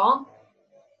recall.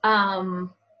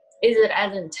 Is it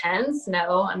as intense?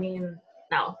 No, I mean,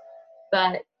 no.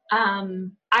 But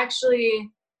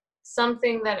actually,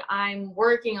 something that I'm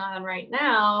working on right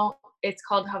now, it's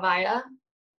called Havaya.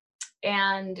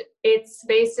 And it's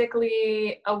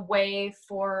basically a way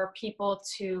for people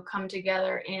to come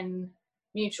together in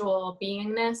mutual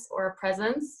beingness or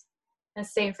presence. a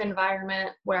safe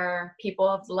environment where people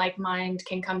of like mind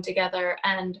can come together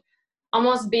and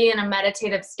almost be in a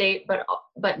meditative state,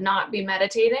 but not be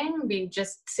meditating, be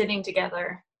just sitting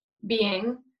together,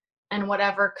 being, and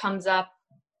whatever comes up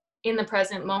in the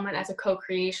present moment as a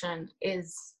co-creation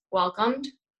is welcomed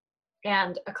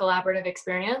and a collaborative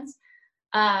experience.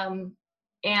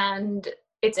 And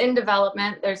it's in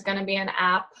development. There's going to be an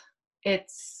app.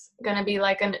 It's going to be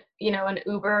like an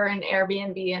Uber and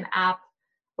Airbnb, an app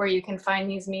where you can find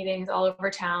these meetings all over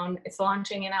town. It's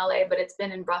launching in LA, but it's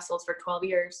been in Brussels for 12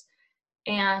 years.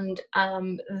 And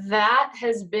that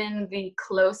has been the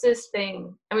closest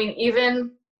thing. I mean,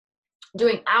 even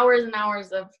doing hours and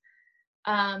hours of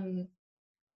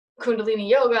Kundalini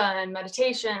yoga and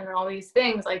meditation and all these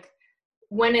things, like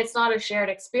when it's not a shared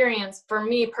experience, for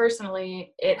me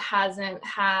personally, it hasn't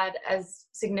had as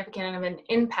significant of an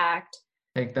impact.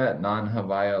 Take that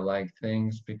non-Havaya-like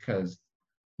things, because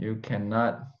you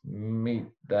cannot meet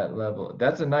that level.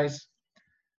 That's a nice,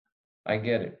 I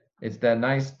get it. It's that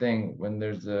nice thing when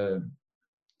there's a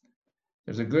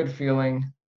good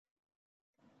feeling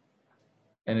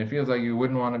and it feels like you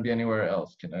wouldn't want to be anywhere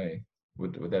else.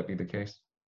 Would that be the case?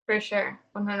 For sure,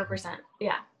 100%.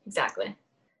 Yeah, exactly.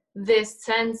 This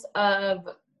sense of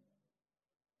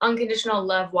unconditional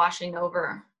love washing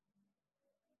over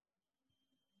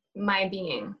my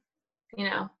being,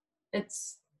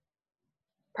 it's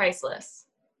priceless.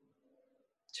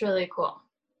 It's really cool.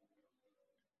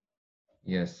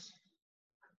 Yes.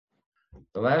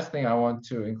 The last thing I want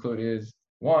to include is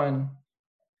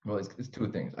it's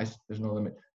two things. There's no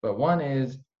limit. But one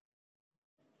is,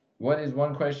 what is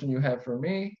one question you have for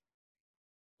me?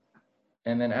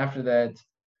 And then after that,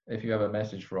 if you have a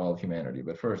message for all of humanity.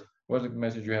 But first, what's the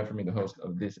message you have for me, the host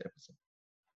of this episode?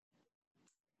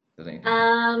 Does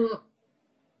anything?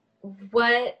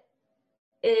 What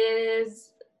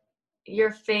is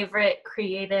your favorite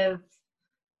creative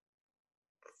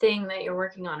thing that you're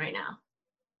working on right now?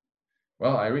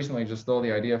 Well, I recently just stole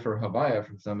the idea for Havaya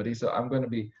from somebody, so I'm going to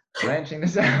be branching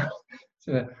this out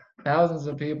to thousands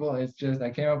of people. It's just,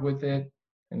 I came up with it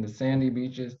in the sandy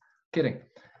beaches. Kidding.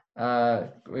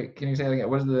 Wait, can you say that again?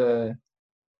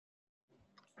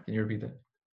 Can you repeat that?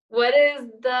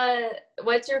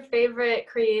 What's your favorite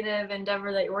creative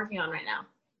endeavor that you're working on right now?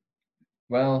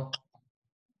 Well,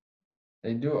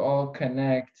 they do all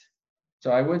connect.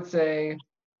 So I would say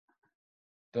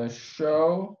the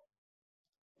show,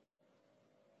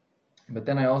 but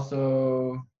then I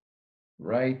also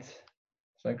write,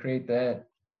 so I create that.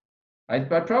 I'd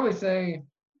probably say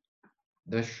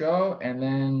the show, and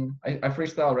then I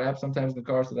freestyle rap sometimes in the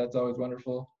car, so that's always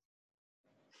wonderful.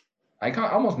 I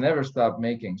can't almost never stop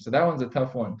making, so that one's a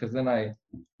tough one because then I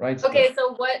write stuff. Okay,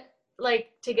 so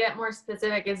to get more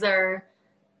specific, is there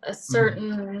a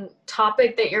certain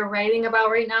topic that you're writing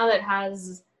about right now that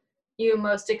has you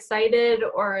most excited,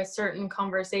 or a certain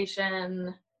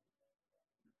conversation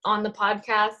on the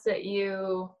podcast that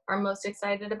you are most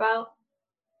excited about?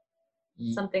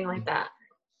 Something like that.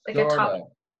 Like a topic.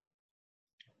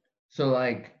 So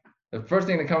like the first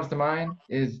thing that comes to mind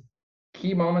is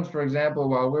key moments, for example,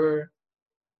 while we're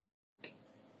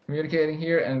communicating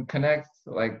here and connect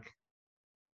like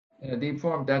in a deep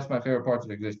form. That's my favorite parts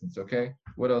of existence. Okay,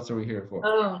 what else are we here for?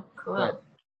 Oh, cool. But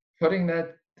putting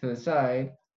that to the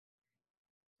side,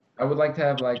 I would like to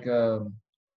have like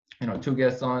 2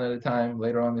 guests on at a time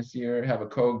later on this year, have a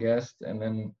co-guest and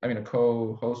then a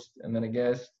co-host and then a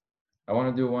guest. I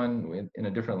want to do one in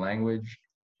a different language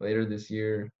later this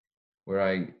year, where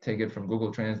I take it from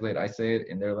Google Translate. I say it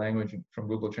in their language from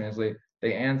Google Translate.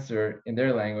 They answer in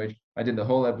their language. I did the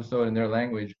whole episode in their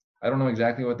language. I don't know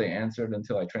exactly what they answered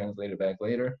until I translate it back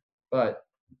later, but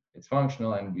it's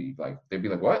functional, and they'd be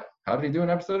like, what? How did he do an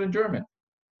episode in German?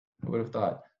 Who would have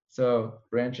thought? So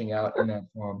branching out in that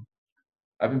form.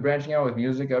 I've been branching out with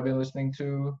music I've been listening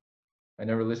to. I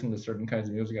never listened to certain kinds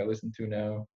of music I listen to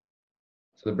now.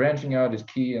 So the branching out is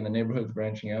key, and the neighborhood's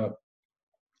branching out.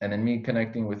 And then me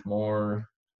connecting with more.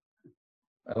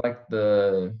 I like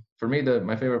for me,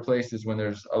 my favorite place is when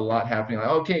there's a lot happening. Like,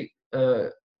 okay,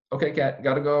 Kat,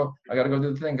 gotta go. I gotta go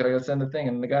do the thing. Gotta go send the thing.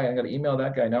 And the guy, I gotta email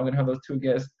that guy. Now I'm gonna have those 2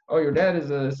 guests. Oh, your dad is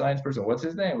a science person. What's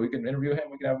his name? We can interview him.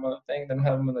 We can have him on the thing. Then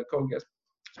have him on the co-guest.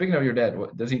 Speaking of your dad,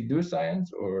 does he do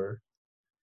science or?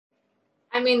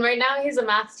 I mean, right now he's a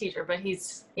math teacher, but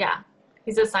he's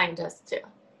a scientist too.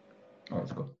 Oh,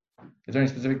 that's cool. Is there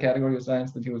any specific category of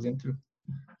science that he was into?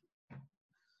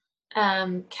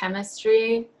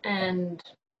 Chemistry and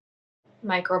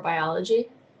microbiology.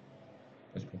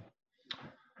 That's cool.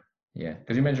 Yeah,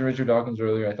 because you mentioned Richard Dawkins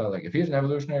earlier. I thought, like, if he's an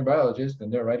evolutionary biologist, then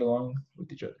they're right along with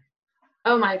each other.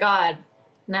 Oh my God,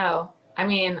 no. I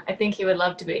mean, I think he would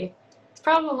love to be. It's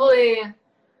probably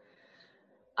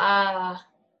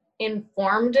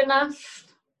informed enough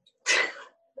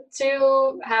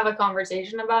to have a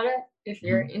conversation about it if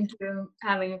you're into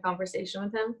having a conversation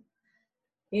with him.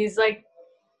 He's like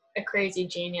a crazy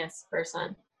genius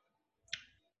person.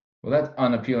 Well, that's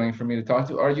unappealing for me to talk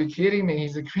to. Are you kidding me?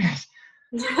 He's a crazy.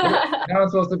 Now I'm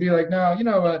supposed to be like, no, you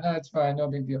know what? No, it's fine. No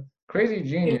big deal. Crazy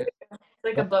genius. It's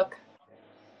like a book.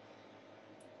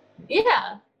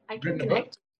 Yeah, I can Written a book?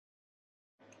 connect.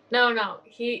 No,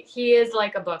 he is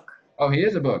like a book. Oh, he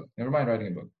is a book. Never mind writing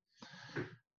a book.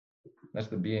 That's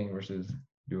the being versus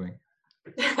doing.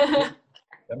 That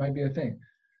might be a thing.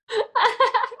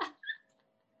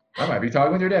 I might be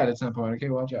talking with your dad at some point. Okay,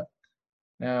 watch out.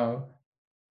 Now,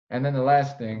 and then the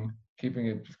last thing, keeping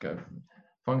it just got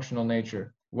functional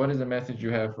nature. What is a message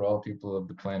you have for all people of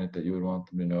the planet that you would want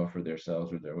them to know for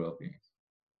themselves or their well-being?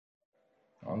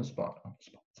 On the spot.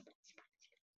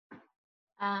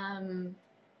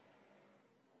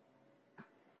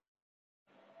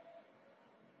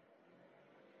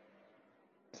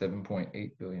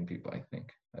 7.8 billion people, I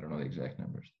think. I don't know the exact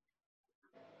numbers.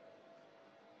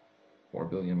 4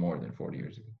 billion more than 40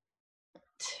 years ago.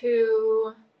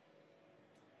 To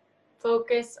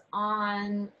focus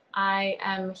on I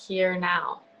am here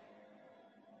now.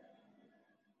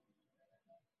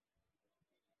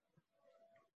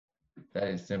 That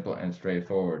is simple and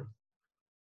straightforward.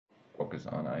 Focus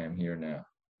on I am here now.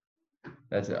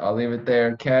 That's it. I'll leave it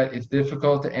there. Kat, it's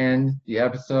difficult to end the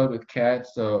episode with Kat.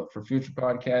 So for future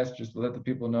podcasts, just let the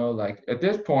people know, like at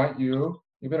this point, you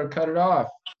better cut it off.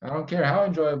 I don't care how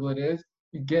enjoyable it is.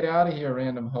 You get out of here,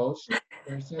 random host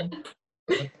person.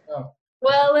 Let me know.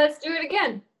 Well, let's do it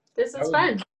again. This is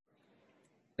fun.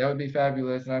 That would be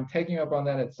fabulous. And I'm taking up on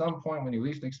that at some point when you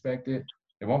least expect it.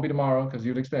 It won't be tomorrow because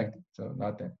you'd expect it. So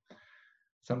not then. At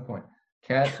some point.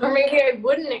 Kat. Or maybe I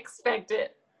wouldn't expect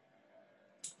it.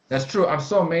 That's true. I'm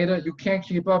so meta. You can't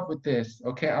keep up with this.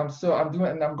 Okay. I'm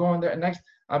doing, and I'm going there. And next,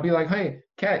 I'll be like, hey,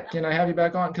 Kat, can I have you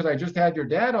back on? Because I just had your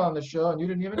dad on the show and you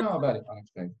didn't even know about it.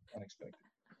 Unexpected.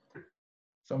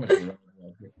 So much.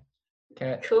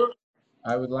 Kat, cool.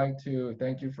 I would like to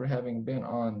thank you for having been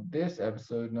on this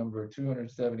episode number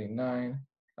 279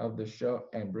 of the show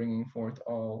and bringing forth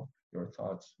all your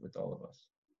thoughts with all of us.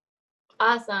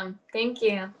 Awesome. Thank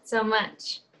you so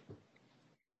much.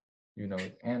 You know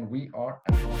it. And we are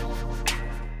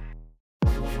out.